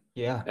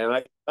 Yeah.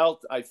 And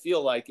I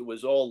feel like it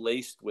was all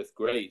laced with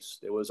grace.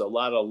 There was a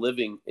lot of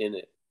living in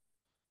it,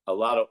 a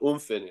lot of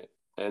oomph in it.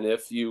 And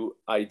if you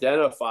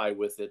identify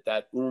with it,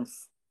 that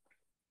oomph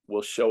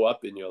will show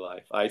up in your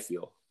life, I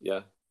feel.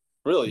 Yeah.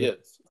 Really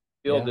is. I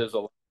feel there's a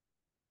lot of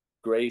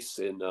grace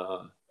in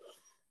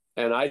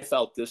and I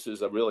felt this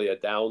is really a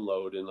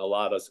download in a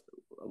lot of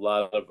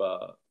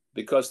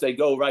because they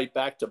go right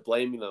back to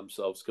blaming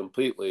themselves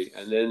completely.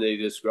 And then they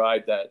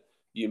describe that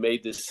you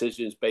made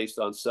decisions based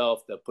on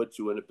self that put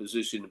you in a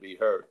position to be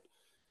hurt.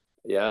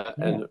 Yeah.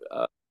 And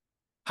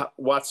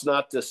what's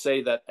not to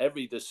say that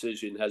every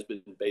decision has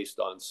been based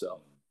on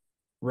self.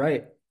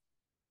 Right.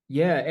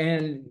 Yeah.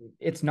 And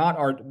it's not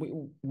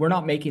we're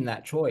not making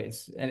that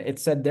choice. And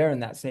it's said there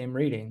in that same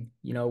reading,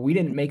 we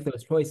didn't make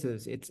those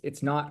choices.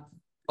 It's not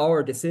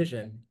our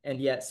decision. And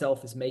yet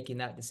self is making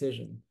that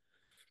decision.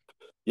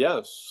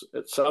 Yes.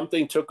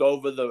 Something took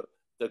over the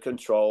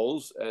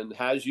controls and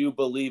has you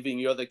believing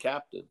you're the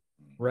captain.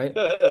 Right.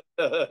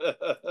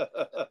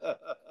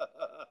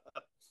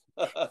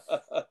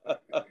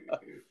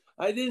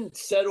 I didn't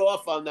set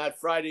off on that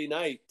Friday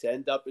night to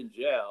end up in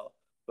jail,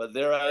 but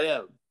there I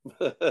am.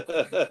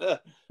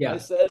 Yeah. I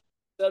set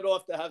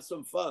off to have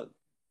some fun.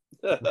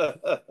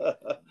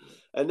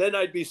 And then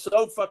I'd be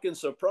so fucking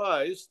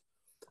surprised.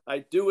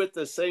 I'd do it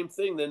the same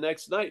thing the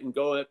next night and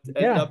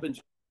end up in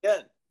jail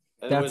again.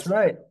 And that's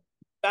right.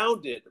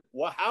 Founded.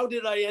 Well, how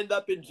did I end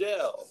up in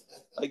jail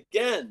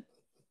again?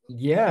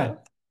 Yeah.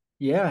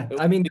 Yeah.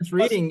 I mean, this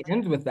reading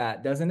ends with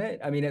that, doesn't it?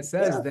 I mean, it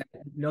says that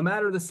no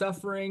matter the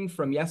suffering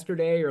from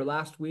yesterday or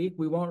last week,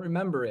 we won't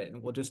remember it.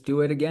 And we'll just do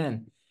it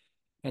again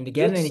and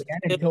again and again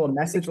until a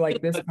message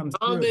like this comes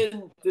through.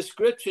 Common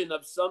description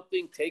of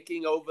something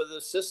taking over the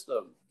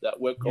system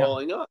that we're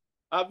calling up.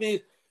 I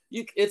mean,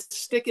 it's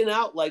sticking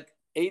out like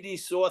 80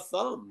 sore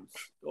thumbs.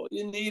 All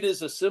you need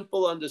is a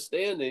simple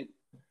understanding,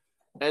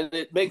 and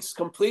it makes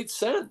complete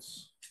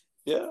sense.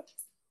 Yeah.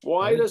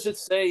 Why does it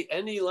say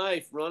any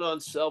life run on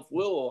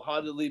self-will will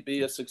hardly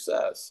be a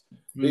success?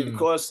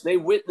 Because they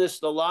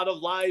witnessed a lot of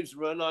lives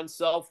run on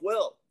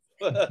self-will.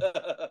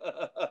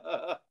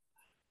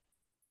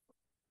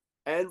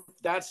 And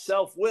that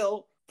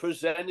self-will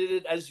presented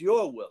it as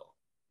your will.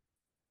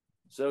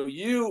 So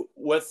you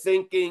were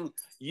thinking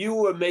you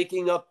were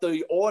making up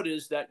the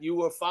orders that you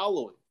were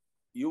following.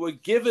 You were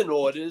given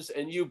orders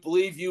and you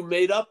believe you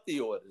made up the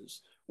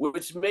orders,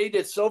 which made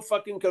it so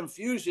fucking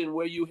confusion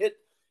where you hit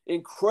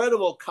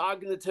incredible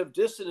cognitive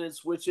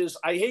dissonance, which is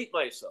I hate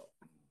myself.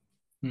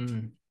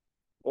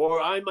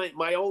 Or I'm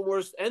my own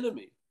worst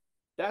enemy.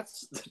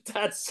 That's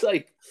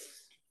like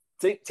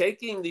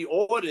taking the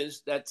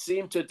orders that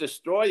seem to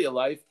destroy your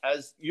life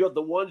as you're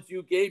the ones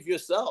you gave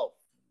yourself.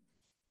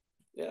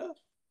 Yeah.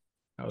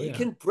 You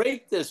can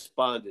break this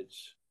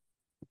bondage.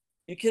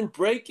 You can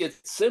break it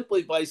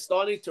simply by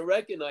starting to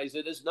recognize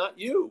it as not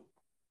you.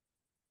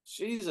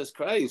 Jesus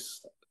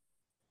Christ.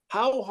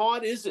 How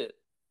hard is it?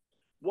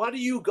 What are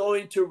you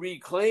going to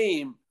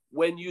reclaim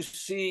when you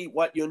see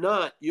what you're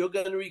not? You're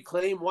going to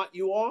reclaim what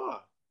you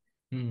are.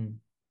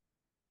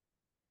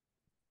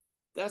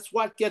 That's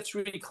what gets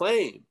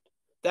reclaimed.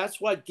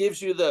 That's what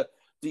gives you the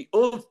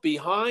oomph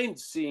behind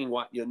seeing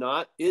what you're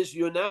not, is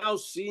you're now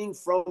seeing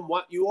from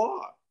what you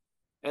are.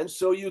 And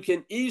so you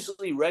can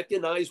easily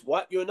recognize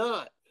what you're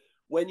not.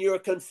 When you're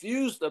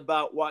confused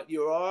about what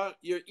you are,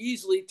 you're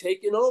easily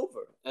taken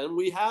over. And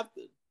we have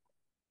been.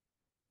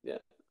 Yeah.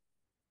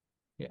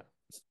 Yeah.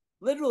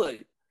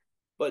 Literally.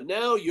 But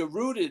now you're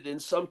rooted in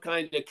some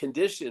kind of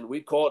condition.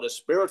 We call it a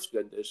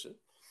spiritual condition.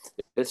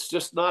 It's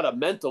just not a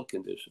mental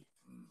condition.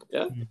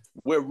 Yeah.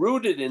 We're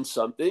rooted in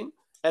something.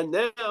 And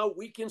now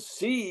we can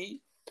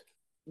see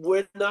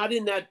we're not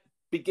in that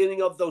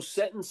beginning of those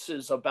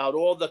sentences about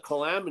all the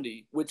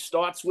calamity, which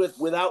starts with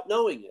without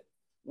knowing it.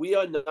 We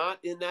are not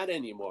in that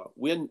anymore.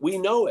 We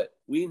know it.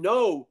 We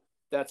know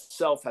that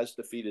self has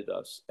defeated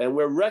us, and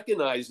we're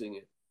recognizing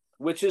it,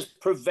 which is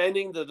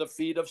preventing the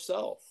defeat of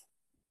self.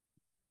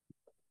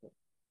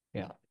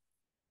 Yeah.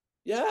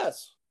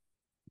 Yes.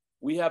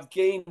 We have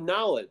gained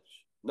knowledge,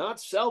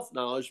 not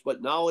self-knowledge,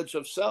 but knowledge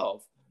of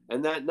self.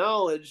 And that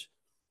knowledge,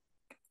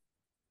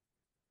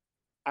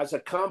 as a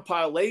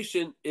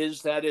compilation,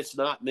 is that it's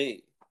not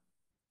me.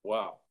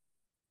 Wow.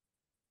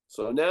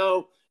 So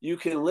now you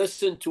can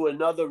listen to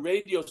another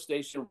radio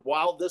station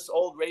while this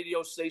old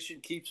radio station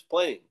keeps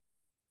playing.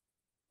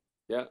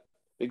 Yeah.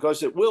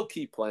 Because it will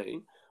keep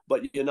playing,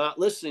 but you're not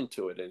listening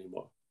to it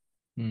anymore.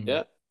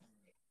 Yeah.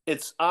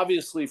 It's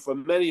obviously, for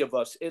many of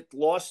us, it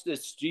lost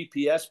its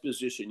GPS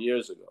position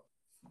years ago.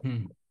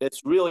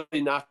 It's really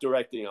not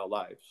directing our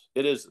lives.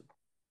 It isn't.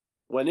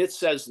 When it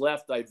says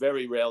left, I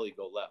very rarely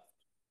go left.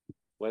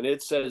 When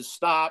it says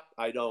stop,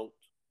 I don't.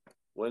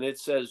 When it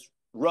says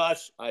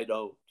rush, I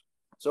don't.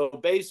 So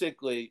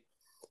basically,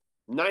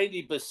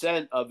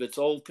 90% of its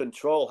old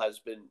control has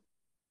been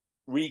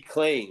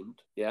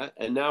reclaimed, yeah?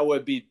 And now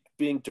we're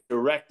being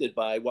directed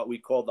by what we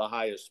call the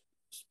highest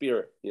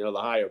spirit, the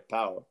higher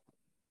power.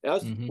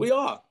 Yes, we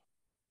are.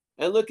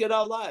 And look at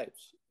our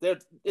lives. They're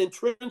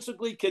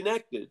intrinsically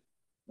connected.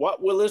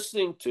 What we're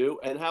listening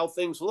to and how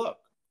things look,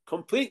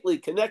 completely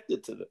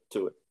connected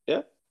to it.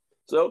 Yeah.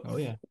 So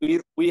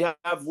we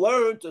have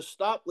learned to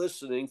stop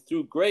listening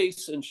through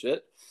grace and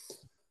shit,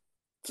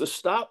 to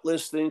stop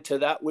listening to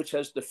that which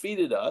has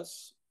defeated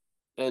us.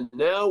 And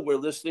now we're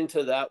listening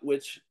to that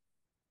which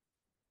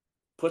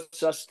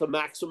puts us to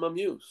maximum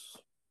use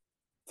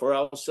for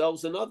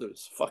ourselves and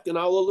others. Fucking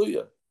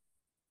hallelujah.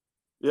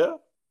 Yeah.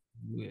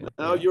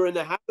 Now you're in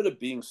the habit of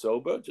being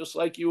sober, just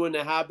like you were in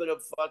the habit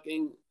of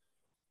fucking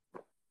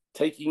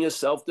taking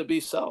yourself to be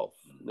self.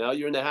 Now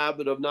you're in the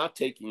habit of not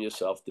taking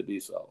yourself to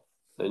be self,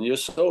 and you're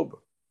sober.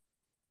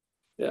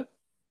 Yeah.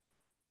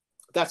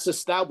 That's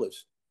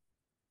established.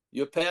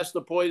 You're past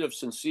the point of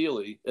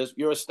sincerely,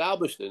 you're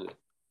established in it.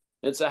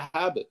 It's a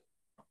habit.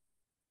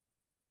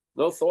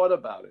 No thought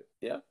about it.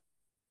 Yeah.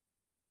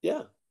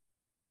 Yeah.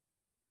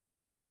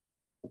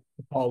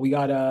 Paul, we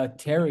got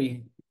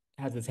Terry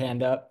has his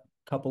hand up.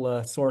 Couple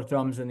of sore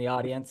thumbs in the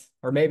audience,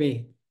 or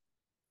maybe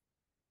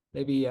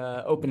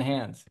open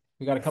hands.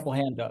 We got a couple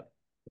hands up.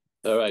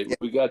 All right,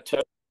 we got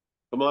Terry.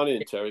 Come on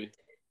in, Terry.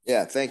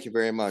 Yeah, thank you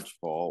very much,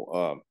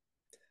 Paul.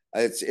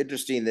 It's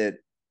interesting that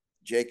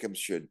Jacob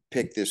should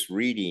pick this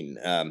reading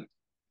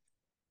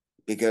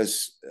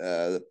because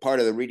part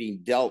of the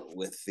reading dealt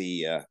with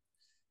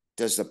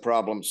does the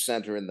problem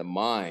center in the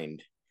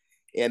mind?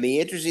 And the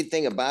interesting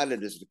thing about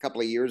it is a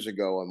couple of years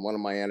ago on one of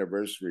my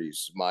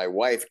anniversaries, my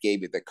wife gave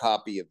me the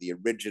copy of the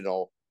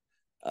original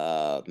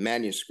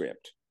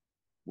manuscript,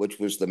 which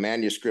was the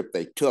manuscript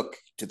they took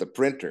to the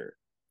printer.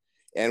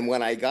 And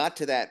when I got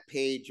to that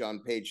page on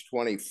page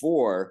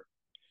 24,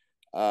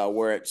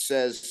 where it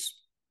says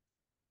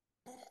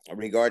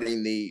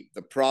regarding the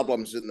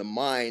problems in the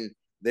mind,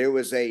 there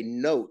was a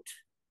note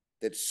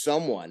that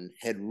someone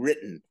had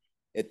written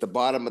at the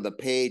bottom of the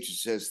page. It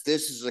says,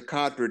 "This is a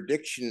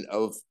contradiction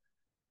of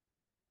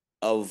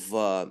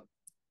the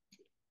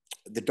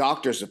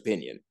doctor's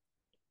opinion,"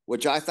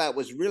 which I thought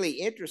was really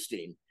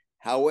interesting.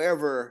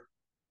 However,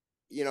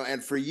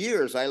 and for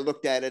years I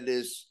looked at it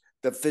as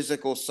the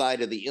physical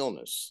side of the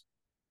illness,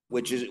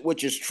 which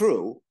is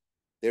true.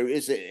 There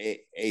is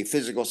a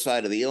physical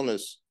side of the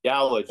illness. The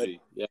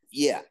allergy.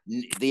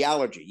 The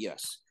allergy,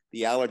 yes.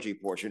 The allergy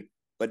portion.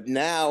 But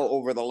now,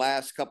 over the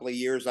last couple of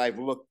years, I've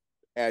looked,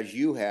 as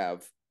you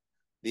have,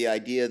 the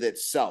idea that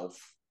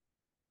self,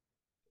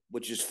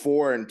 which is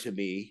foreign to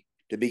me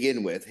to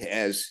begin with,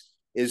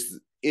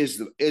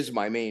 is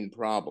my main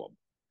problem,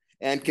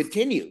 and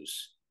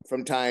continues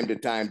from time to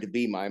time to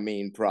be my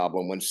main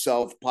problem. When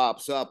self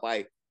pops up,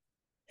 I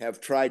have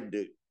tried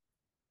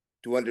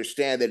to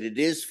understand that it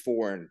is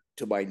foreign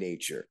to my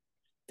nature,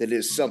 that it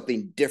is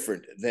something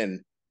different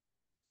than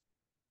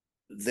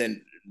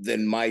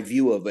my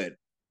view of it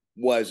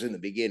was in the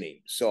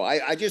beginning. So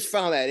I just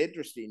found that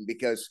interesting,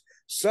 because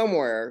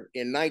somewhere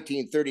in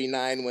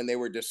 1939, when they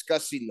were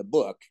discussing the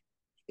book,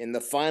 in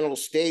the final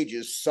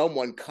stages,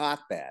 someone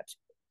caught that,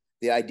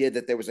 the idea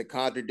that there was a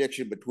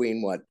contradiction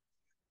between what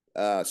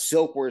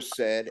Silkworth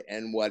said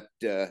and what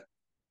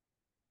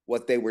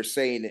they were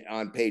saying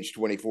on page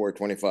 24,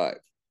 25.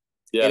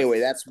 Yeah. Anyway,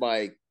 that's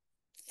my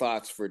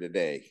thoughts for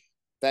today.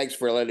 Thanks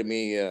for letting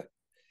me.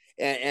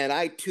 And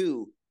I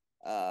too,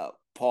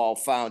 Paul,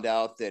 found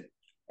out that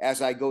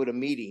as I go to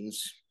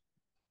meetings,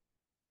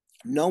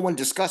 no one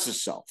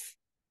discusses self.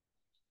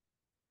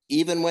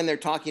 Even when they're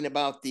talking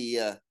about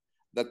the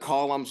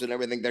columns and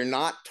everything, they're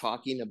not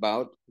talking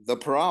about the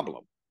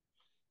problem.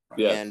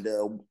 Yeah. And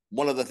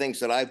one of the things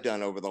that I've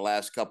done over the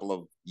last couple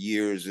of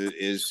years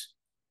is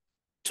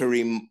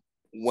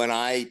when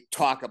I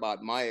talk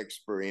about my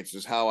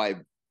experiences, how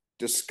I've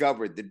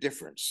discovered the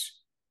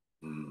difference,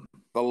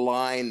 the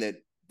line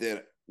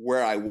that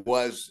where I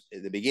was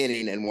at the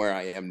beginning and where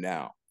I am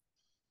now.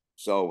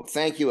 So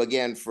thank you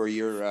again for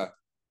your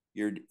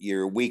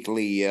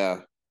weekly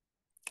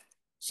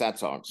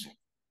satsangs.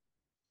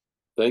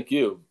 Thank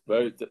you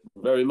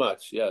very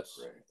much. Yes,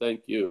 Great.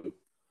 Thank you.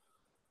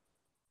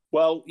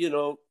 Well, you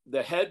know,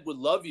 the head would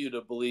love you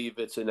to believe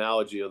it's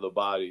analogy of the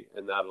body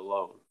and that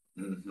alone.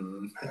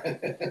 Mm-hmm.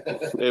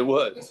 It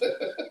would.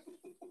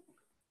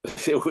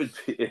 It would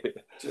be.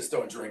 Just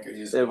don't drink it.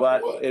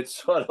 It's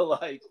sort of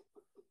like,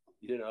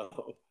 you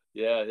know,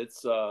 yeah,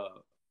 it's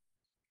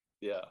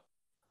yeah.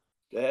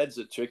 The head's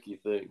a tricky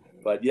thing,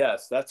 but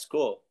yes, that's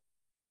cool.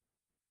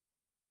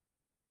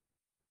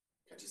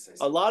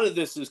 A lot of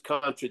this is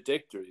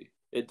contradictory.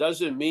 It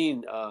doesn't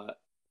mean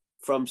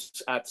from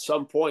at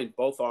some point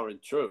both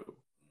aren't true.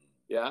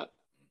 Yeah,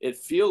 it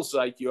feels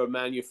like you're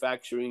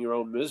manufacturing your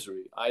own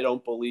misery. I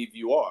don't believe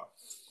you are,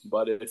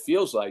 but it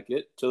feels like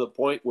it, to the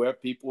point where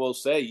people will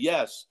say,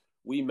 yes,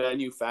 we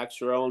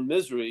manufacture our own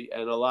misery,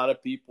 and a lot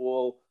of people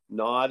will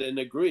nod and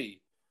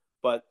agree.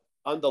 But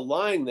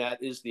underlying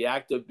that is the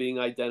act of being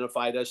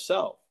identified as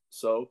self.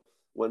 So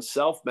when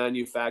self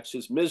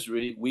manufactures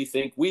misery, we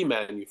think we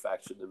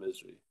manufacture the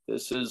misery.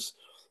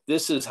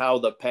 This is how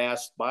the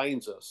past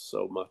binds us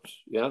so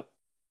much. Yeah.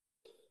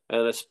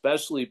 And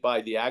especially by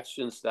the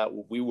actions that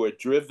we were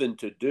driven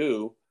to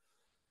do,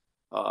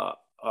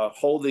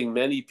 holding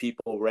many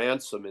people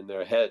ransom in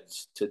their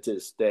heads to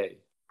this day.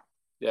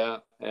 Yeah.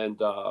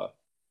 And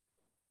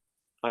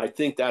I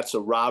think that's a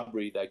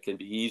robbery that can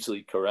be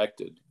easily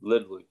corrected.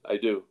 Literally, I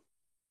do.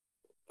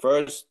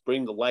 First,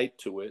 bring the light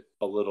to it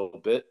a little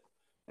bit,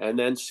 and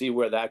then see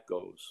where that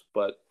goes.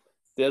 But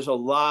there's a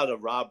lot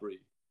of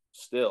robbery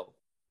still.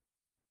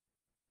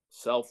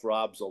 Self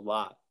robs a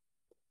lot.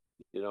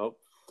 You know,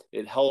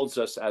 it holds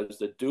us as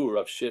the doer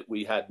of shit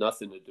we had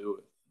nothing to do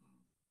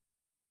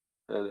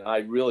with. And I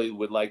really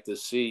would like to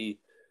see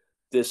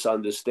this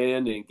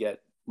understanding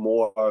get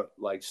more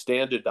like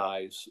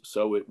standardized,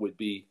 so it would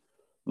be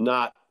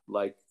not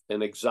like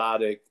an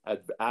exotic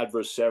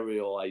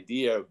adversarial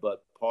idea,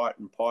 but part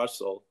and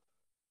parcel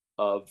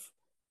of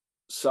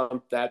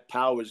that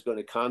power is going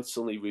to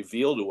constantly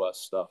reveal to us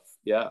stuff.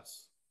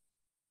 Yes,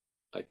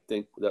 I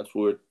think that's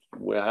where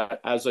we're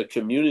as a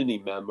community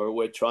member,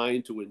 we're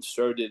trying to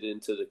insert it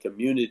into the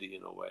community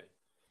in a way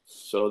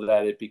so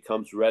that it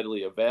becomes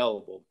readily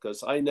available,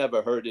 because I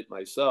never heard it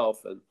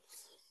myself, and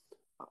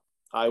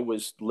I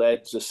was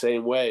led the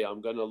same way.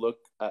 I'm going to look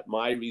at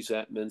my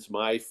resentments,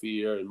 my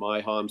fear, and my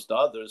harms to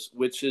others,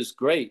 which is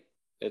great.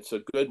 It's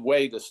a good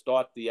way to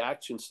start the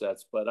action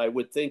steps. But I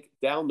would think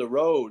down the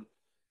road,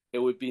 it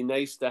would be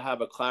nice to have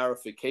a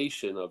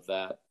clarification of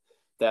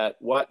that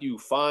what you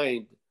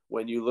find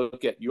when you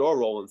look at your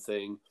role in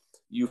thing,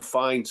 you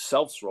find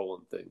self's role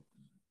in thing.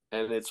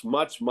 And it's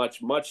much,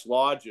 much, much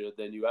larger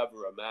than you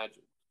ever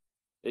imagined.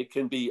 It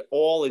can be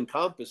all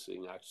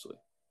encompassing, actually.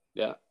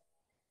 Yeah.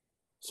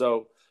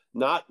 So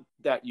not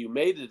that you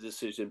made a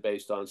decision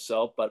based on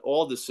self, but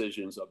all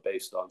decisions are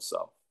based on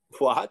self.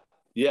 What?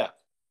 Yeah.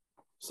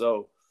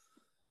 So,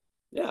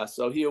 yeah,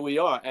 so here we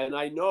are. And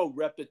I know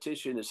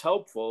repetition is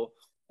helpful.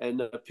 And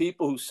the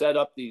people who set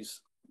up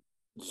these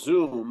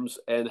Zooms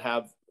and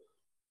have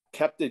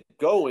kept it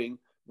going,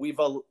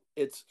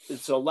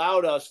 it's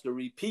allowed us to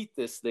repeat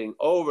this thing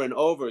over and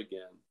over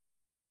again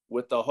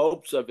with the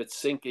hopes of it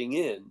sinking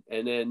in.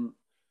 And then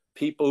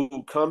people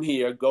who come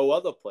here go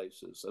other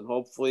places, and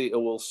hopefully it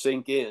will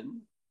sink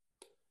in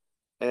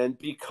and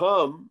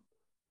become,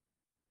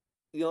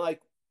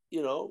 like,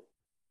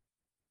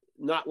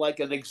 not like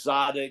an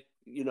exotic,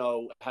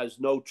 has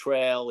no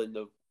trail in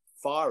the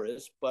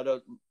forest, but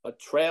a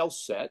trail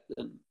set,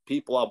 and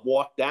people have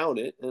walked down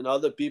it and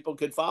other people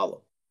could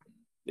follow.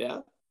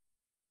 Yeah.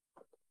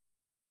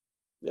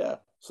 Yeah.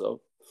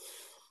 So,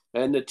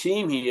 and the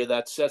team here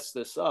that sets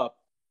this up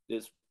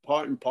is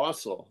part and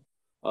parcel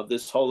of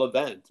this whole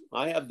event.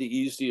 I have the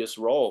easiest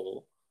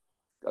role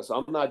because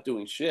I'm not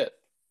doing shit,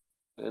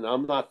 and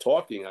I'm not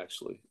talking.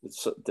 Actually,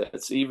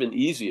 it's even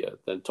easier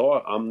than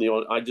talk.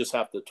 I just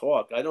have to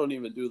talk. I don't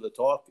even do the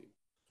talking.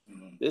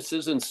 Mm-hmm. This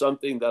isn't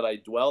something that I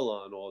dwell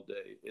on all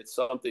day. It's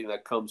something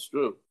that comes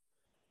through.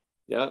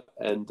 Yeah,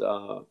 and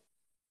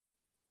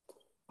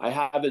I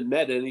haven't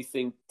met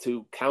anything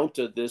to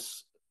counter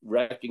this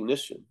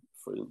recognition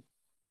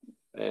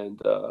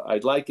and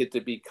I'd like it to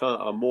become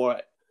a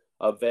more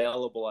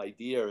available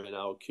idea in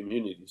our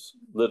communities,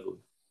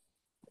 literally.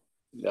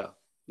 Yeah,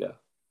 yeah.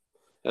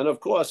 And of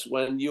course,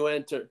 when you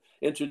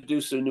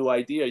introduce a new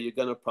idea, you're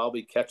going to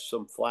probably catch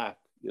some flack,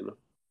 You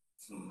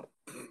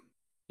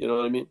know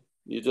what I mean?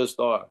 You just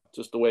are,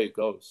 just the way it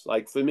goes.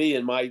 Like for me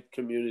in my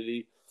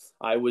community,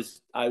 I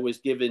was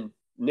given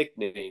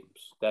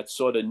nicknames that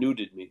sort of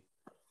neutered me.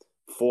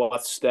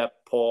 Fourth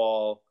Step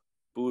Paul,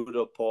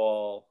 Buddha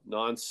Paul,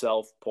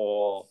 Non-Self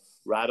Paul,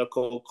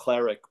 Radical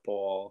Cleric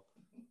Paul,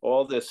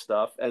 all this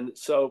stuff. And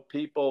so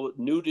people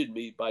neutered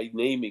me by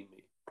naming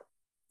me.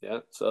 Yeah.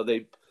 So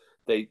they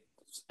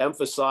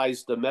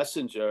emphasized the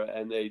messenger,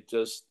 and they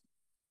just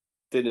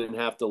didn't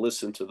have to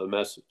listen to the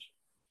message.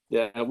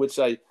 Yeah.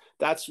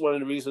 That's one of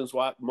the reasons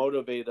why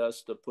motivate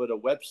us to put a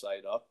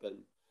website up and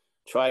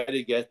try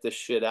to get this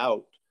shit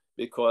out,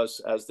 because,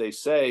 as they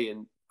say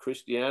in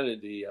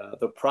Christianity,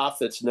 the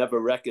prophet's never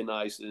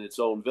recognized in its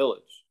own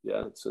village.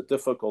 Yeah, it's a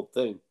difficult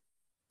thing.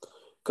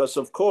 Because,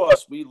 of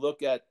course, we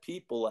look at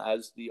people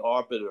as the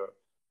arbiter,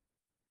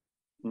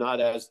 not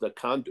as the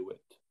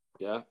conduit.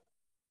 Yeah.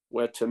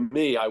 Where to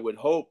me, I would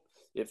hope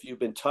if you've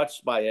been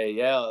touched by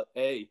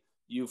AA,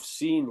 you've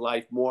seen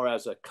life more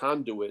as a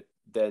conduit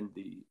than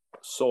the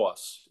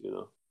source,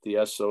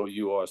 the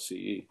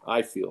SOURCE.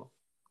 I feel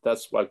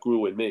that's what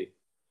grew in me,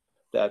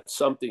 that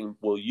something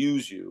will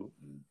use you,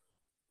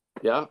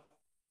 yeah,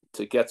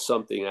 to get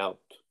something out.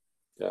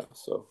 Yeah.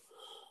 So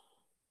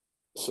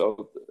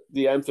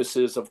the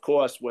emphasis, of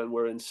course, when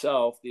we're in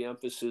self, the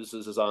emphasis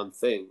is on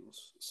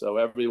things. So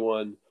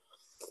everyone,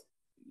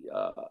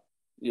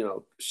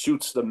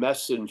 shoots the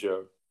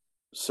messenger,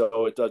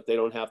 so they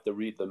don't have to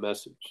read the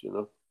message.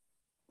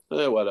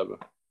 Whatever.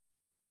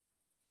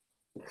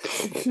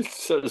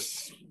 It's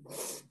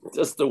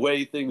just the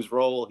way things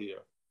roll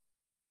here.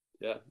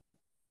 Yeah.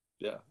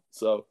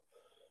 So,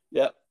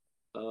 yeah.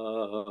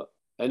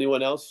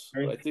 Anyone else?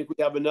 I think we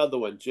have another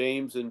one.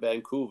 James in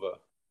Vancouver.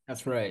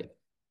 That's right.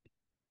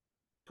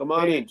 Come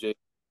on in, James.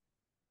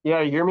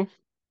 Yeah, you hear me?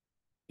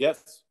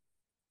 Yes.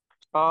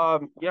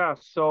 Yeah,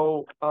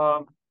 so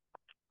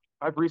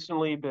I've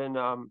recently been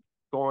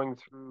going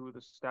through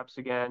the steps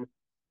again,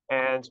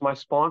 and my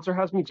sponsor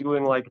has me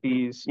doing like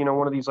these,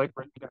 one of these like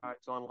written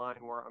guides online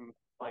where I'm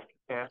like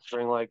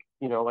answering like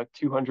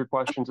 200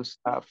 questions a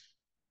step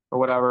or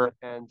whatever.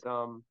 And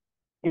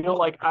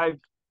like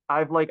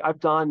I've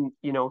done,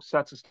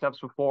 sets of steps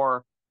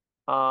before.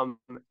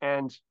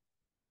 And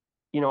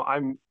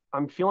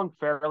I'm feeling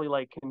fairly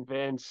like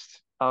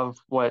convinced of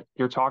what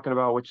you're talking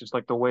about, which is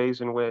like the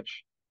ways in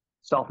which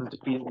self is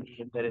defeating me,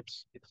 and that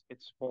it's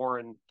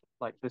foreign.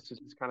 Like this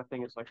kind of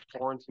thing is like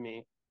foreign to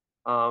me.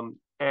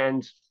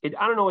 And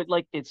I don't know,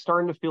 it's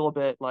starting to feel a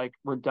bit like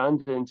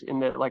redundant in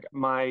that like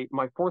my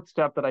fourth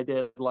step that I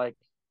did like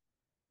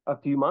a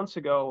few months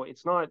ago,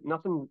 it's not,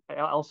 nothing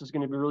else is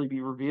going to really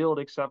be revealed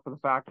except for the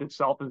fact that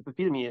self has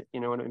defeated me,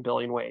 in a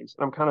billion ways.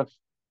 And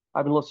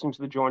I've been listening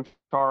to the Joint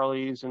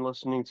Charlies and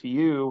listening to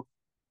you,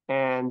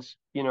 and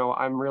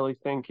I'm really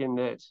thinking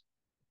that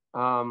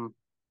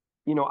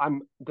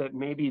that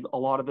maybe a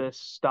lot of this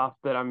stuff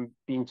that I'm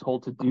being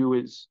told to do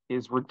is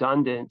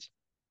redundant.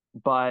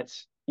 But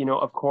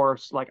of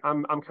course, like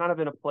I'm kind of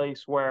in a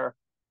place where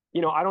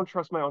I don't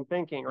trust my own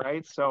thinking,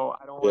 right? So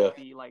I don't want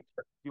to be like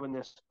doing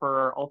this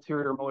for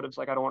ulterior motives,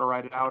 like I don't want to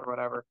write it out or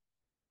whatever.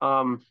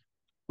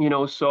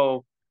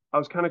 So I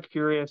was kind of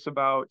curious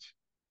about,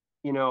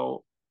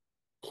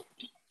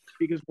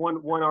 because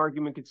one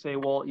argument could say,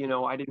 well,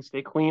 I didn't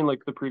stay clean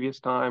like the previous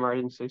time, or I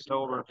didn't stay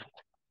sober.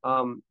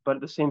 But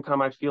at the same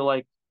time, I feel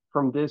like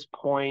from this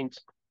point,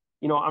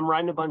 I'm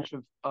writing a bunch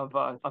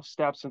of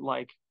steps and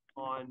like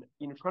on,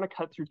 trying to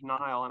cut through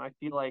denial. And I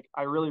feel like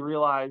I really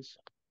realize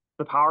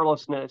the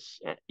powerlessness,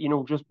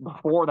 just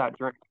before that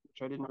drink,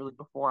 which I didn't really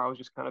before. I was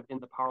just kind of in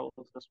the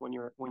powerlessness when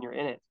you're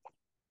in it.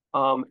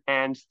 And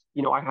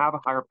I have a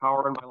higher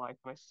power in my life,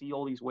 and I see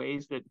all these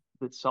ways that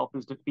self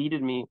has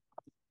defeated me.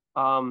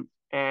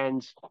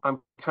 And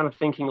I'm kind of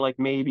thinking like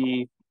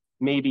maybe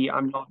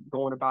I'm not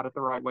going about it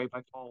the right way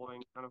by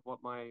following kind of what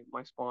my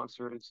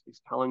sponsor is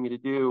telling me to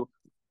do.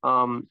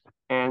 I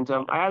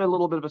had a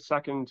little bit of a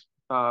second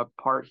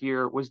part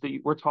here, was that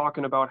we're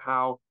talking about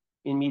how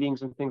in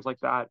meetings and things like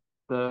that,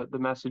 the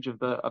message of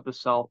the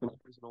self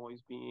isn't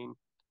always being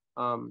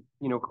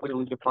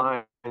clearly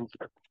defined.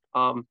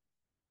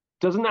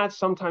 Doesn't that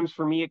sometimes,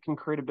 for me, it can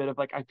create a bit of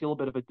like, I feel a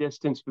bit of a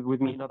distance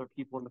with me and other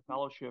people in the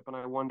fellowship, and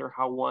I wonder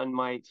how one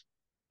might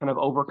kind of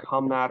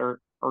overcome that or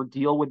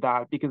deal with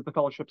that, because the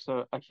fellowship's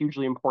a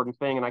hugely important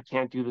thing, and I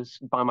can't do this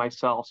by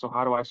myself. So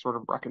how do I sort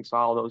of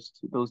reconcile those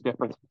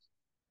differences?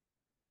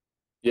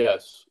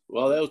 Yes.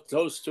 Well,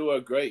 those two are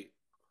great.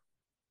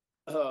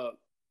 The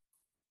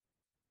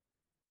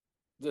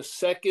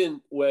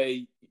second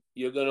way,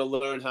 you're going to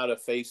learn how to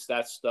face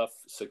that stuff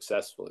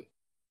successfully.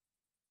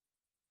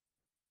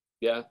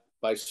 Yeah.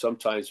 By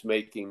sometimes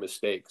making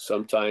mistakes.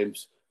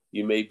 Sometimes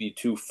you may be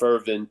too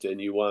fervent and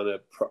you want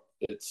to,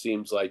 it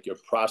seems like you're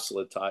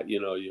proselyte,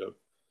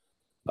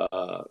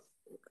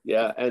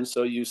 and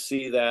so you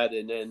see that,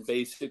 and then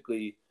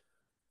basically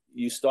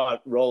you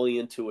start rolling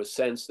into a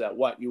sense that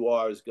what you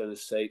are is going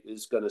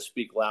to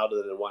speak louder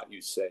than what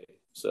you say.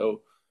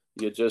 So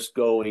you're just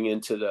going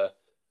into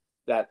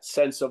that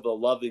sense of the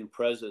loving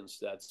presence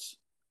that's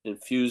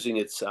infusing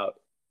itself,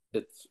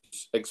 it's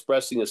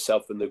expressing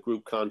itself in the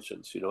group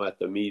conscience, at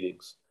the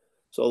meetings.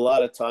 So a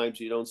lot of times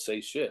you don't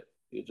say shit.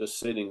 You're just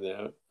sitting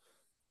there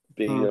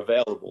being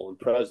available and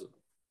present.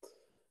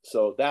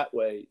 So that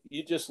way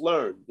you just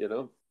learn,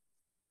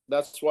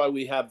 That's why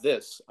we have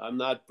this. I'm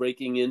not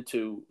breaking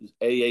into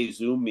AA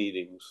Zoom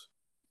meetings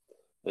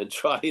and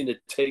trying to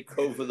take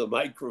over the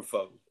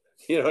microphone.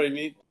 You know what I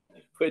mean?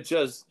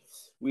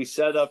 We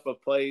set up a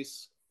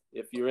place.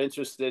 If you're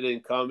interested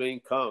in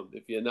coming, come.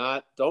 If you're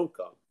not, don't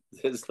come.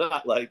 It's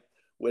not like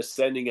we're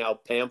sending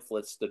out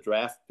pamphlets to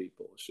draft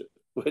people.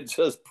 We're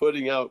just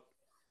putting out,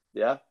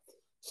 yeah.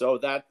 So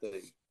that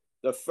thing.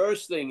 The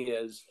first thing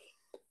is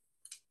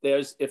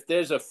if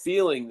there's a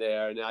feeling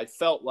there, and I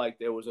felt like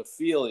there was a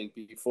feeling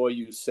before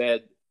you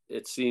said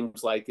it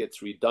seems like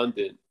it's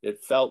redundant.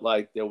 It felt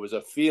like there was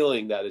a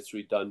feeling that it's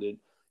redundant.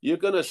 You're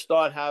going to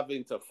start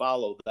having to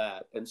follow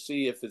that and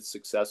see if it's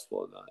successful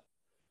or not.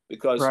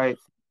 Because Right.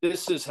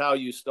 this is how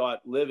you start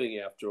living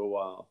after a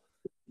while.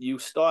 You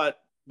start,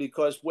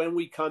 because when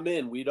we come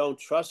in, we don't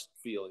trust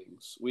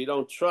feelings. We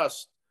don't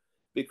trust,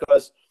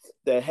 because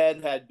the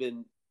head had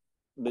been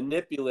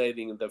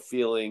manipulating the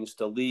feelings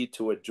to lead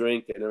to a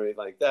drink and everything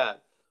like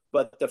that.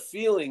 But the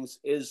feelings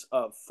is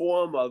a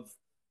form of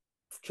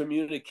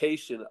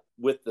communication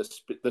with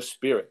the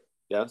spirit.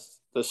 Yes,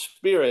 the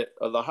spirit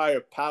or the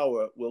higher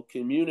power will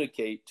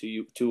communicate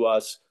to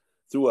us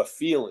through a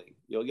feeling.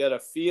 You'll get a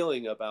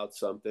feeling about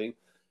something,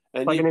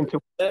 and Like you an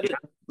intuition.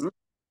 Yeah.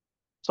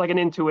 It's like an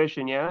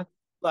intuition, yeah.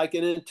 like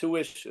an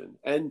intuition.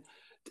 And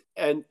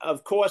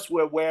of course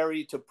we're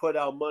wary to put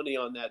our money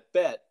on that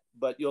bet,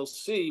 but you'll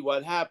see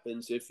what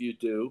happens if you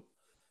do.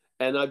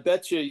 And I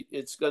bet you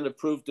it's going to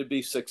prove to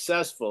be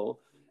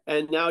successful.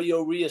 And now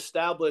you'll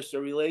reestablish a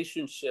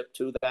relationship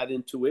to that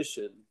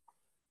intuition,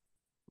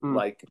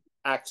 like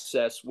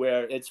access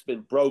where it's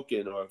been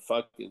broken or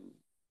fucking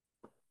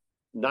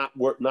not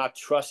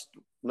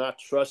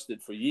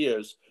trusted for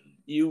years.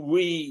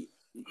 You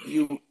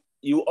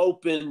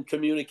open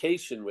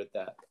communication with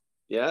that,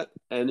 yeah,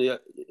 and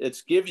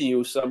it's giving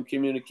you some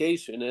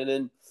communication. And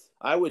then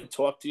I would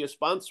talk to your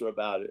sponsor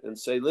about it and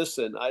say,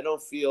 listen, I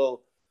don't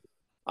feel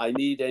I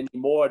need any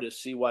more to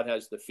see what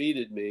has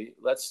defeated me.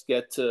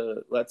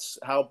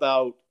 How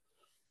about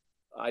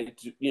I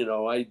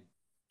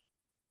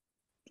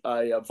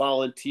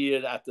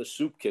volunteered at the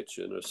soup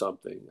kitchen or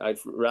something. I'd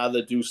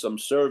rather do some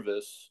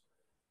service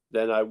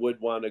than I would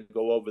want to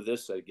go over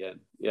this again.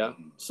 Yeah.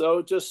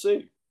 So just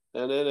see.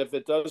 And then if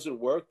it doesn't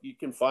work, you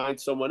can find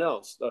someone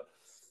else.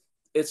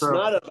 It's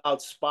not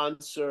about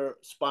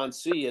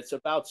sponsee. It's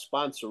about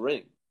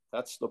sponsoring.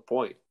 That's the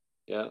point.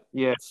 Yeah.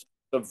 Yeah. It's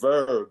the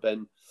verb,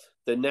 and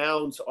the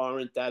nouns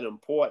aren't that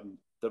important.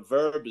 The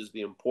verb is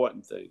the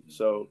important thing.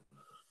 So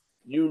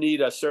you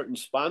need a certain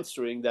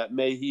sponsoring that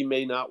he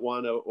may not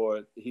want to,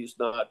 or he's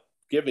not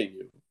giving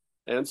you.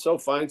 And so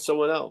find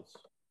someone else.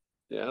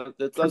 Yeah.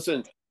 That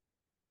doesn't,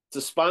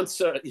 to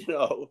sponsor,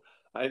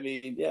 I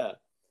mean, yeah.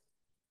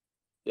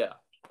 Yeah.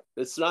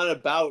 It's not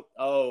about,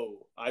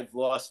 oh, I've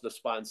lost the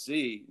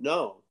sponsee.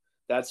 No,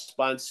 that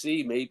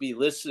sponsee may be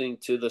listening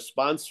to the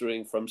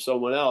sponsoring from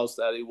someone else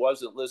that he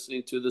wasn't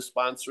listening to the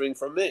sponsoring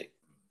from me.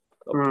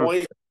 The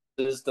point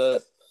is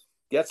to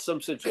get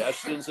some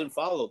suggestions and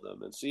follow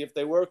them and see if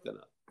they work or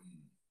not.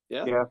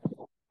 Yeah.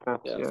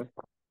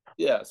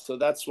 Yeah. So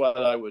that's what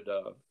I would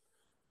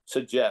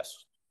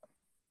suggest.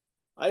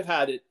 I've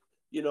had it.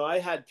 I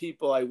had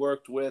people I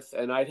worked with,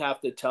 and I'd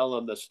have to tell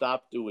them to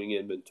stop doing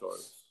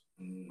inventories.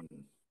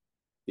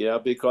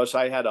 Because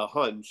I had a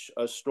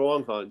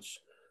strong hunch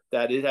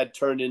that it had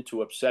turned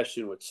into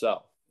obsession with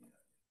self.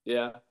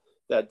 Yeah.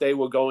 That they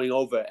were going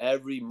over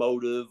every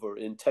motive or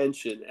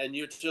intention, and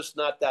you're just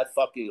not that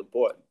fucking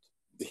important.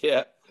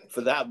 Yeah.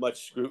 For that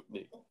much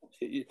scrutiny.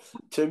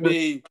 To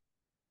me,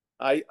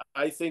 I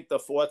think the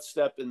 4th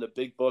step in the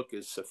big book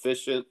is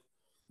sufficient.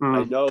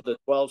 I know the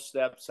 12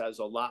 steps has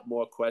a lot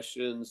more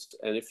questions.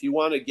 And if you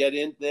want to get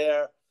in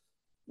there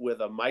with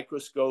a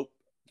microscope,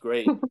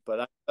 great.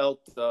 But I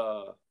felt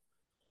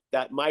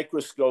that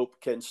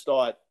microscope can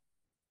start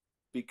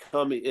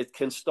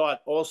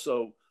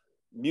also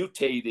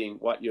mutating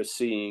what you're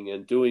seeing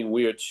and doing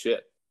weird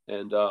shit.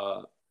 And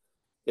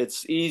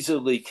it's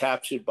easily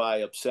captured by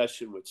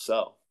obsession with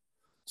self.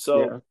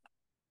 So,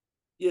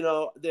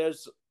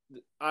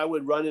 I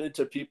would run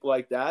into people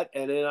like that,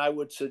 and then I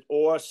would say,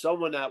 or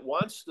someone that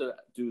wants to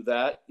do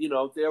that,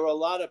 there are a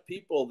lot of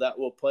people that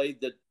will play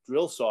the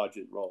drill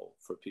sergeant role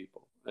for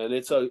people. And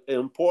it's an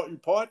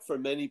important part for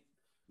many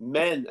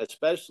men,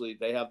 especially.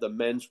 They have the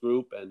men's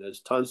group, and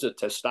there's tons of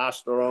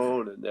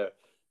testosterone, and they're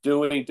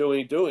doing.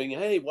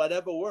 Hey,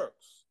 whatever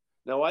works.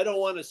 Now, I don't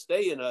want to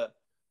stay in a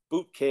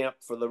boot camp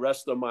for the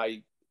rest of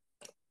my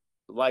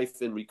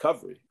life in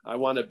recovery. I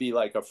want to be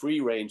like a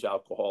free range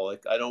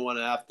alcoholic. I don't want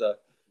to have to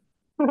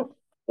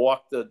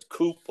walk the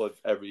coop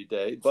every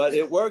day, but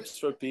it works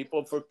for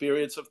people for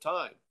periods of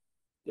time.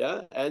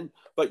 Yeah.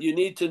 But you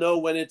need to know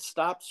when it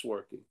stops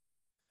working.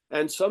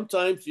 And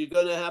sometimes you're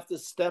going to have to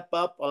step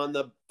up on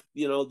the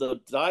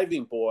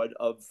diving board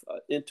of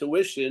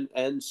intuition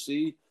and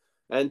see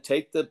and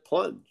take the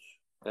plunge.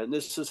 And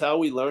this is how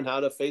we learn how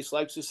to face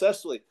life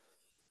successfully.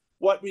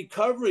 What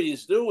recovery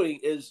is doing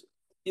is,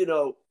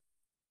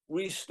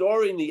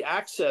 restoring the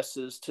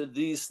accesses to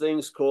these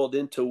things called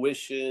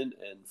intuition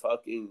and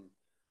fucking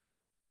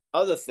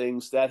other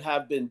things that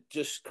have been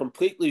just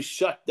completely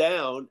shut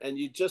down, and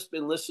you've just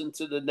been listening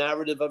to the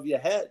narrative of your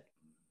head.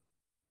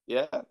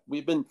 Yeah,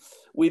 we've been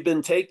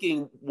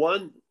taking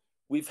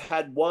we've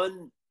had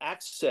one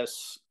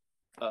access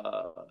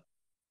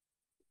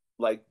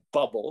like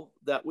bubble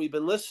that we've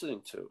been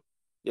listening to.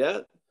 Yeah.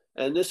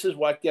 And this is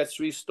what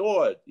gets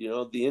restored,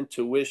 the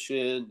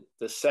intuition,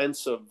 the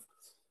sense of,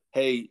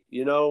 hey,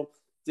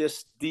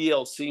 this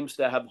deal seems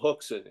to have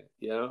hooks in it,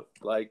 you know,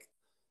 like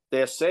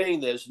they're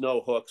saying there's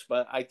no hooks,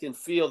 but I can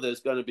feel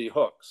there's going to be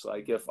hooks.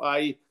 Like if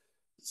I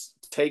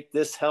take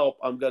this help,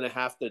 I'm going to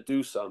have to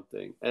do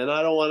something, and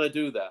I don't want to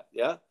do that.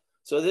 Yeah.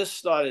 So this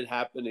started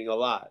happening a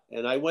lot,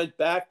 and I went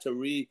back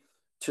to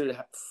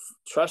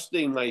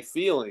trusting my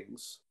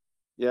feelings.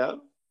 Yeah.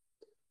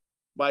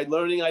 By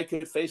learning I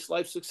could face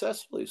life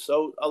successfully.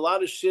 So a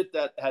lot of shit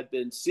that had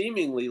been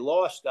seemingly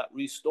lost got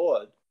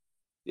restored.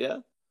 Yeah.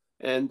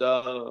 And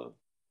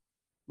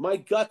my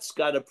gut's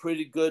got a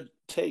pretty good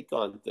take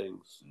on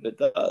things. It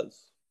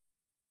does.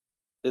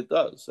 It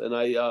does.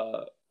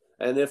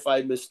 And if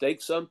I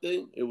mistake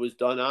something, it was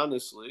done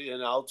honestly,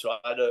 and I'll try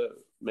to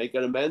make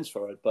an amends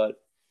for it.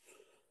 But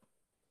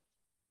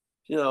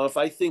you know, if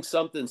I think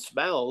something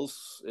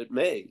smells, it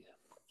may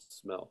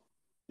smell.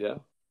 Yeah.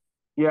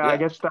 Yeah, I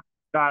guess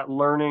that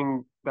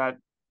learning, that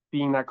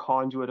being that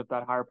conduit of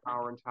that higher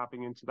power and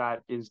tapping into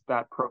that is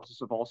that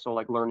process of also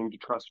like learning to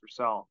trust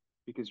yourself,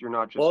 because you're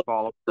not just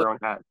following your own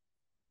head.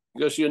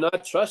 Because you're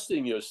not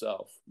trusting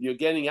yourself. You're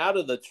getting out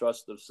of the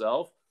trust of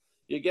self.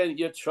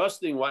 You're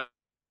trusting what.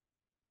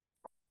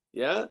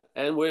 Yeah,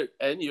 and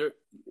you're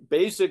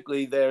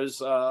basically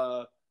there's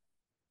a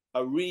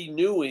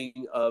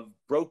renewing of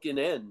broken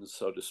ends,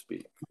 so to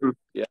speak.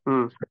 Yeah.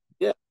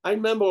 Yeah. I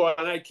remember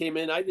when I came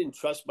in, I didn't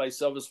trust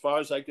myself as far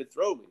as I could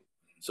throw me.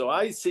 So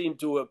I seemed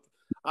to have,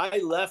 I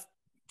left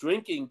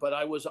drinking, but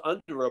I was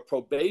under a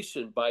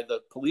probation by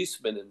the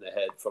policeman in the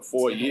head for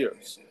 4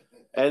 years.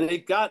 And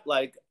it got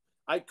like,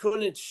 I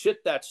couldn't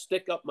shit that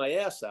stick up my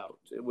ass out.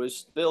 It was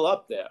still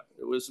up there.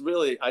 It was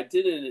really, I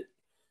didn't,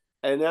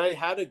 and I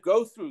had to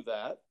go through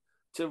that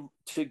to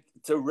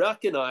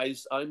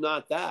recognize I'm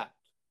not that.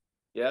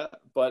 Yeah.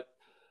 But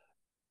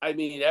I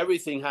mean,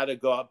 everything had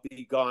to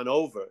be gone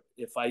over.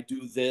 If I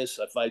do this,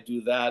 if I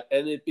do that,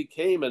 and it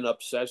became an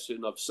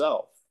obsession of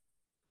self.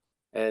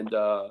 And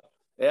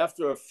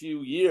after a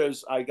few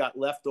years, I got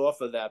left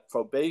off of that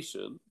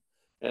probation,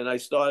 and I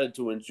started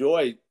to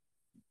enjoy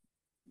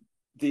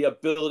the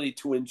ability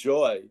to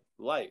enjoy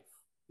life.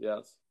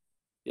 Yes,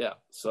 yeah.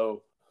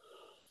 So,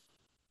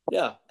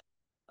 yeah,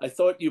 I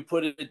thought you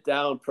put it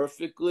down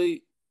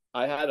perfectly.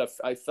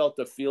 I felt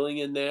a feeling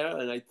in there,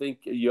 and I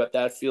think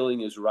that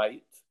feeling is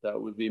right. That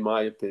would be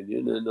my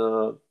opinion.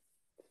 And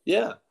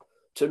yeah,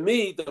 to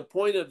me, the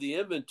point of the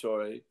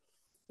inventory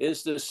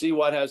is to see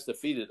what has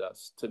defeated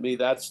us. To me,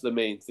 that's the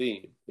main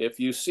theme. If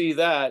you see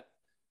that,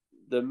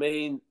 the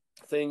main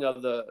thing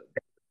of the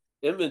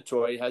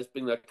inventory has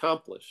been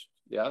accomplished.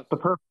 Yeah. The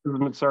purpose has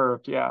been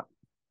served. Yeah.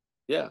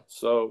 Yeah.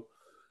 So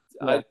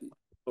yeah.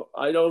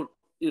 I don't,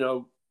 you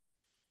know,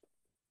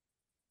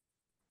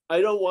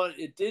 I don't want,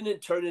 it didn't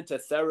turn into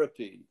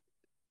therapy,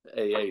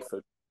 AA for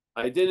me.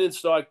 I didn't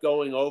start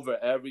going over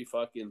every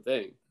fucking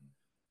thing.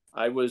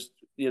 I was,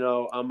 you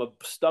know, I'm a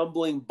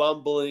stumbling,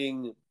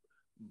 bumbling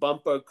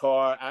bumper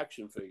car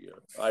action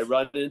figure. I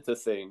run into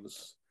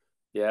things.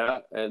 Yeah.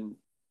 And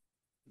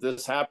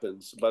this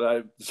happens,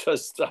 but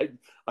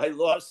I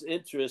lost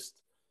interest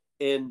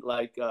in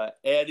like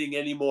adding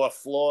any more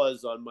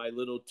floors on my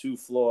little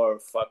 2-floor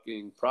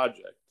fucking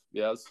project.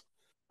 Yes.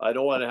 I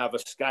don't want to have a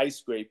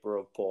skyscraper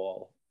of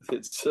Paul.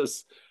 It's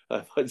just,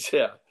 but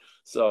yeah.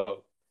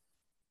 So,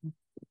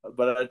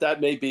 but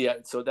that may be,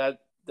 so that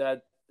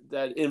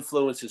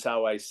influences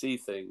how I see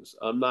things.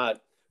 I'm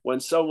not, when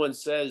someone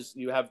says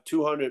you have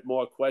 200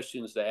 more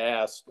questions to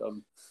ask,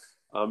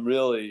 I'm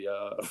really,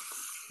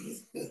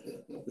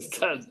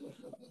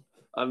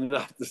 I'm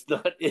not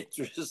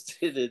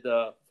interested in,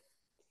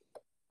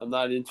 I'm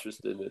not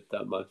interested in it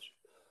that much.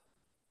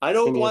 I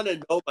don't want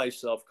to know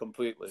myself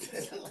completely.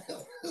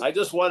 I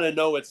just want to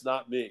know it's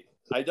not me.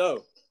 I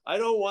don't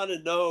want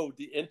to know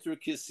the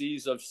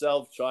intricacies of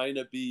self trying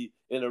to be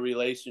in a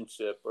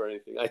relationship or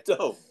anything. I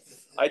don't.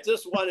 I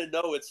just want to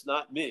know it's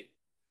not me.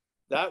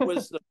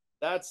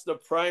 That's the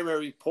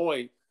primary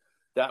point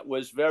that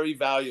was very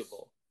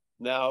valuable.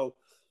 Now,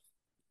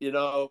 you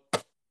know,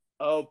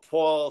 oh,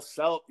 Paul,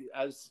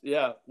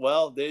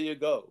 well, there you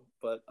go.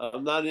 But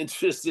I'm not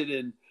interested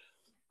in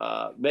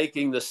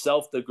making the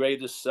self the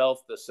greatest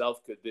self the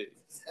self could be.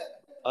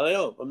 I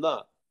know, I'm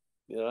not.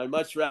 You know, I'd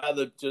much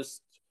rather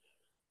just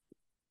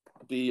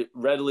be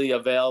readily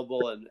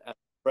available and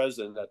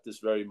present at this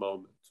very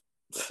moment.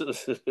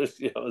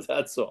 You know,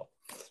 that's all.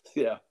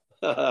 Yeah.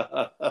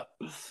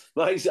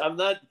 I'm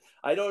not,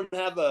 I don't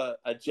have a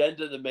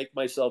agenda to make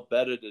myself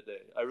better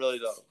today. I really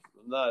don't.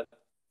 I'm not.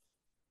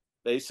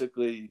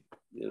 Basically,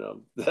 you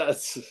know,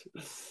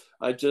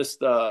 I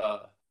just, I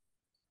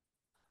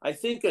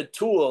think a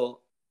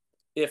tool,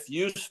 if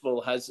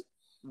useful, has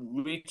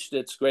reached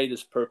its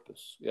greatest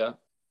purpose. Yeah.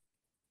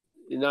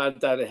 Not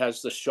that it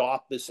has the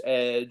sharpest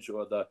edge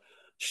or the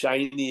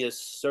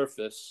shiniest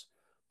surface,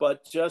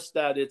 but just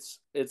that it's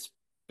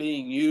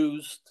being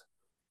used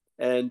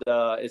and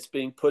it's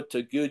being put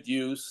to good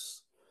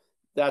use.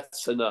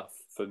 That's enough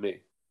for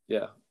me.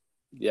 Yeah.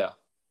 Yeah.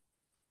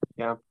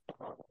 Yeah.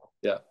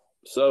 Yeah.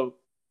 So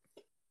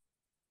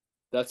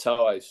that's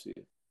how I see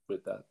it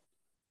with that.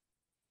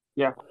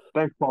 Yeah.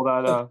 Thanks, Paul.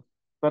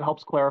 That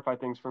helps clarify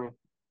things for me.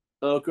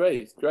 Oh,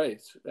 great,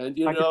 great. And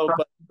I can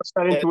but trust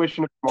that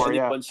intuition more.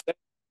 Yeah. anyone say,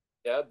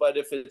 yeah, but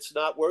if it's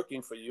not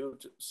working for you,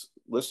 just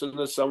listen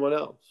to someone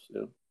else.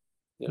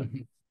 Yeah,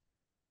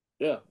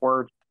 yeah,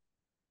 Word.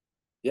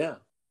 yeah.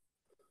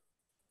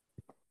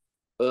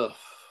 Ugh.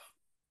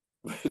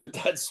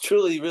 That's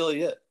truly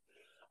really it.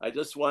 I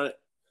just want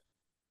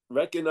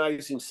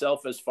recognizing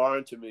self as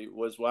foreign to me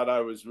was what I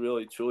was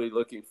really truly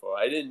looking for.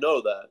 I didn't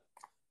know that,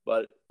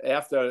 but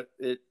after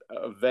it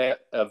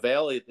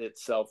availed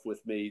itself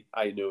with me,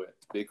 I knew it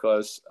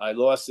because I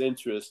lost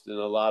interest in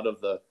a lot of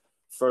the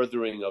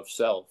furthering of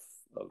self.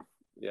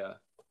 Yeah,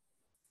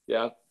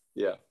 yeah,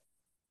 yeah,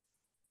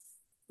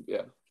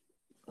 yeah.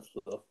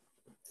 So,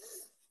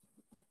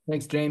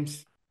 Thanks,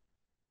 James.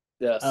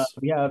 yes.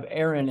 We have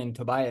Aaron and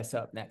Tobias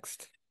up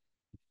next.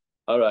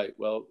 All right.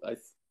 Well,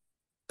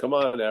 come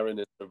on, Aaron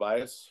and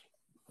Tobias.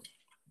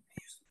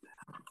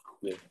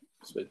 Yeah,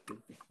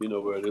 you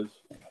know where it is.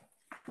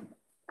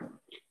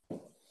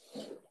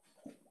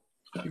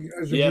 You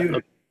guys are Yeah.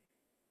 muted.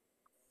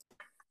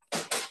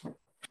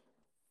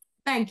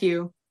 Thank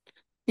you.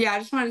 Yeah, I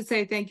just wanted to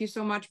say thank you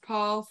so much,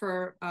 Paul,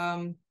 for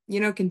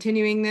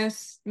continuing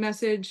this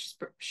message,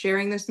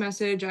 sharing this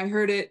message. I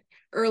heard it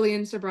early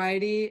in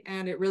sobriety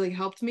and it really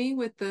helped me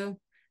with the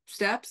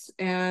steps.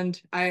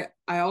 And I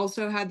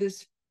also had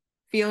this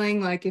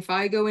feeling like if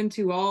I go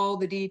into all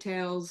the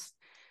details,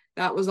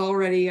 that was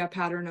already a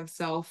pattern of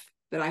self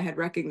that I had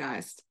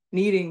recognized,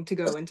 needing to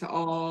go into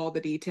all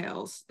the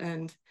details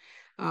and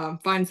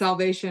find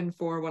salvation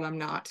for what I'm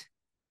not.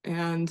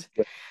 And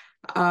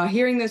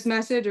hearing this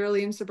message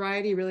early in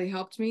sobriety really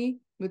helped me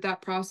with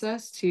that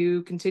process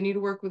to continue to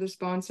work with a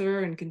sponsor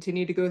and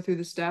continue to go through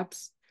the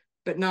steps,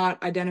 but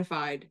not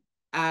identified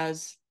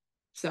as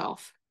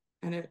self.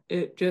 And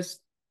it just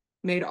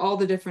made all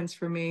the difference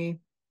for me.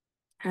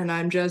 And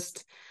I'm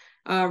just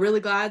really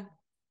glad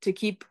to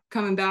keep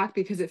coming back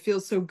because it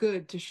feels so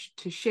good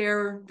to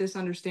share this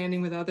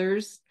understanding with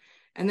others.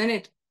 And then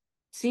it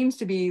seems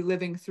to be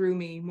living through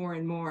me more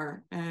and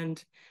more.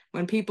 And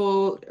when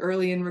people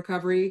early in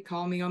recovery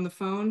call me on the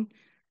phone,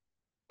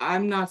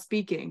 I'm not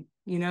speaking,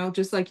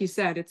 just like you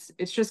said,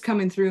 it's just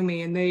coming through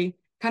me and they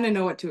kind of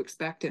know what to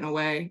expect in a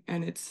way.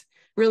 And it's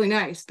really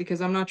nice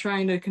because I'm not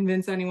trying to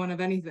convince anyone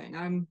of anything.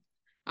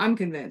 I'm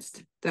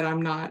convinced that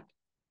I'm not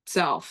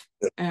self.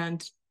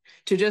 And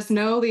to just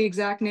know the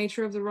exact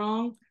nature of the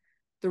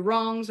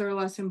wrongs are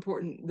less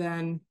important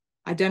than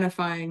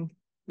identifying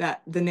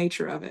the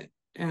nature of it.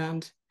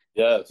 And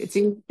Yes.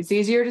 it's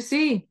easier to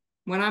see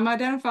when I'm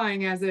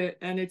identifying as it,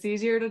 and it's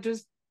easier to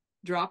just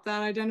drop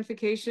that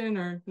identification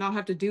or not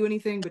have to do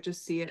anything, but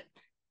just see it.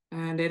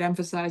 And it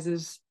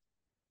emphasizes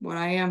what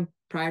I am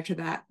prior to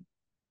that.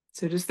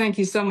 So just thank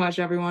you so much,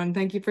 everyone.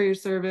 Thank you for your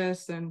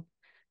service and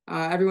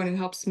everyone who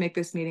helps make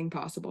this meeting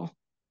possible.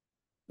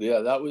 Yeah,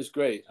 that was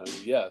great.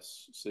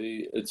 Yes.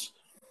 See, it's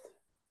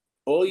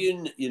all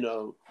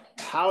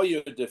how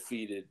you're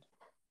defeated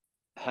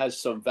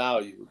has some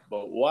value,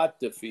 but what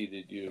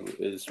defeated you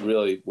is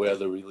really where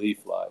the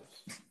relief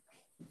lies.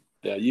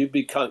 Yeah, you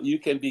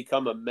can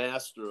become a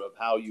master of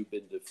how you've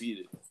been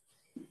defeated.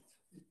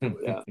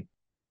 Yeah.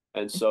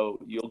 And so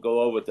you'll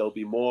go over, there'll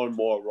be more and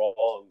more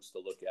wrongs to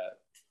look at.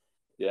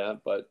 Yeah.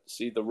 But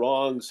see, the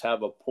wrongs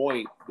have a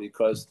point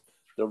because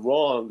the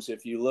wrongs,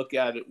 if you look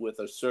at it with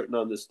a certain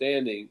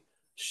understanding,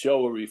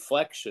 show a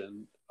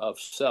reflection of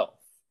self.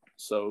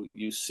 So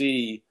you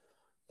see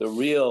the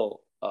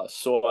real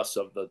source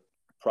of the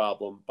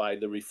problem by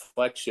the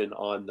reflection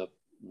on the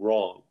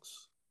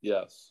wrongs.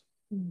 Yes.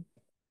 Mm.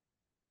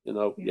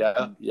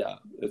 Yeah.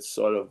 It's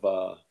sort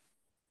of,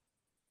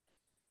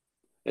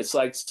 it's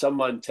like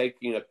someone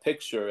taking a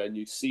picture and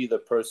you see the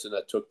person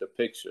that took the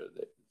picture,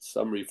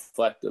 some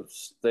reflective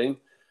thing.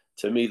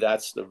 To me,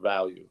 that's the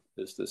value,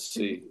 is to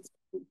see.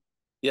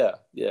 Yeah.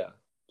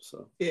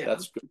 So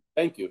that's good.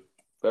 Thank you.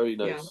 Very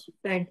nice.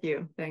 Yeah,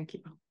 thank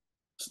you.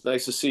 It's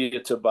nice to see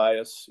you,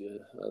 Tobias. Yeah,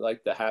 I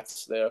like the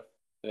hats there.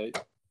 Hey.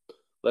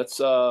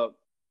 Let's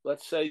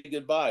say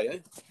goodbye. Eh?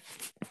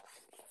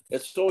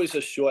 It's always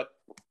a short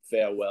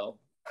farewell.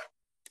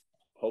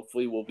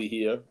 Hopefully we'll be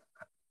here.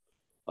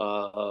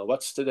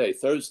 What's today?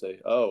 Thursday.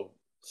 Oh,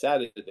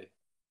 Saturday.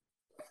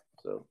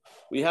 So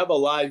we have a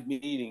live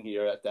meeting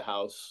here at the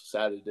house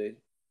Saturday,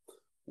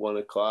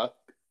 1:00,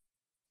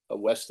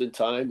 Western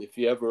time. If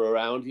you're ever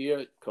around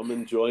here, come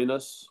and join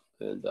us,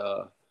 and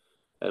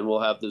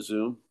we'll have the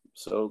Zoom.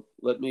 So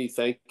let me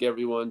thank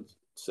everyone.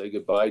 Say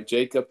goodbye,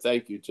 Jacob.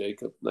 Thank you,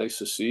 Jacob. Nice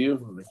to see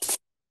you.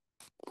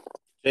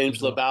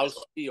 James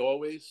Lebowski,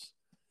 always.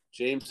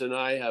 James and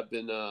I have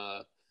been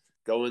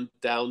going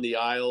down the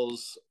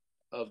aisles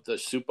of the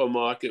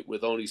supermarket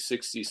with only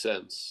 60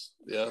 cents.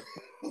 Yeah.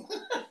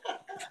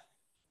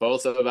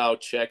 Both of our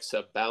checks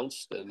have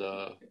bounced,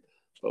 but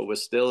we're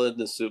still in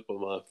the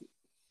supermarket.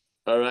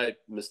 All right,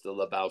 Mr.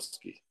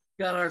 Lebowski.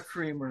 Got our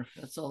creamer.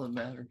 That's all that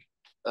matters.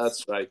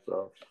 That's right,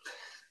 bro.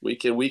 We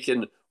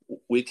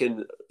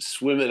can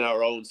swim in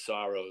our own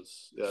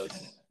sorrows.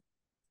 Yes.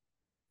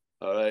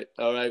 All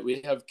right.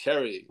 We have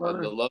Kerry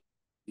and the love.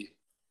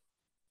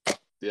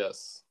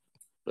 Yes.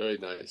 Very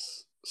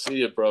nice. See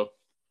you, bro.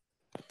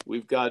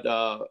 We've got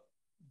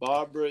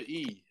Barbara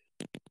E.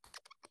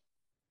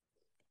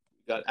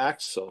 We got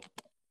Axel.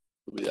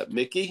 We got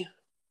Mickey,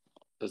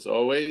 as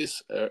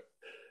always.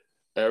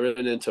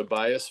 Erin and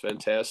Tobias,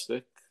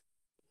 fantastic.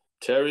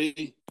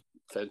 Terry,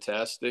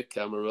 fantastic.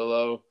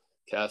 Camarillo,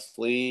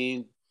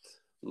 Kathleen,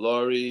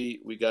 Laurie.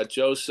 We got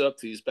Joseph.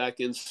 He's back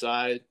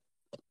inside.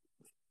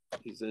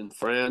 He's in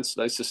France.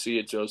 Nice to see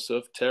you,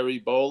 Joseph. Terry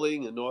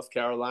Bowling in North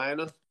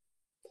Carolina.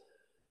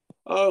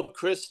 Oh,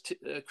 Chris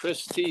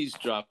T's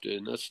dropped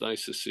in. That's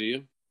nice to see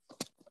you.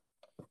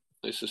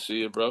 Nice to see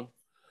you, bro.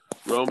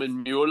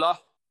 Roman Mueller.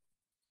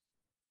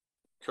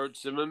 Kurt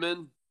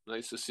Zimmerman.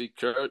 Nice to see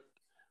Kurt.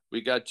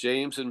 We got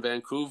James in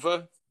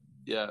Vancouver.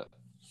 Yeah.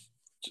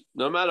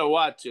 No matter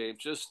what, James,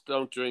 just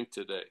don't drink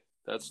today.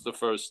 That's the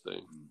first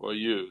thing. Or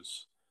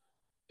use.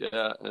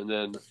 Yeah, and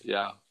then,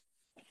 yeah.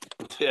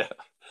 Yeah.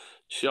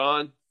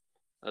 Sean,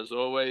 as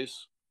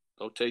always,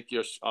 don't take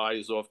your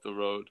eyes off the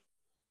road.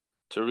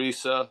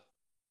 Teresa,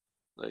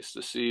 nice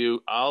to see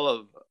you.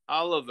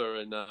 Oliver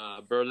in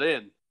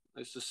Berlin.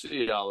 Nice to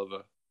see you,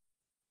 Oliver.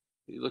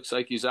 He looks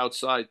like he's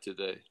outside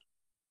today.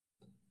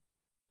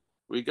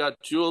 We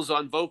got Jules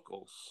on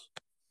vocals.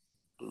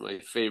 One of my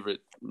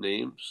favorite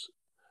names.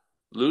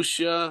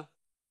 Lucia.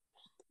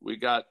 We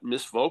got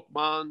Miss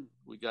Volkman.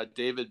 We got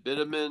David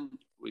Bitterman.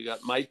 We got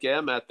Mike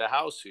M at the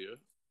house here.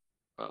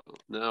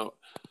 Now,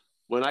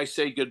 when I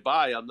say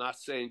goodbye, I'm not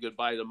saying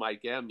goodbye to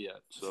Mike M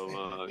yet.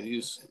 So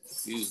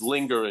he's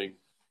lingering.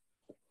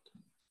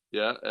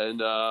 Yeah,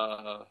 and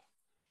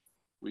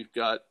we've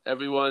got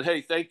everyone.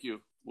 Hey, thank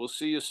you. We'll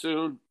see you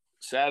soon,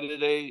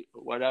 Saturday,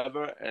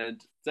 whatever.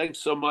 And thanks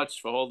so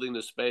much for holding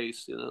the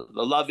space. You know,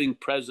 the loving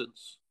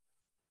presence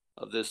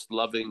of this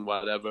loving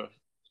whatever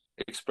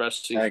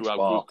expressing through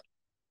our group.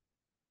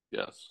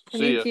 Yes.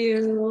 See Thank you.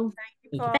 you. Thank you, Paul.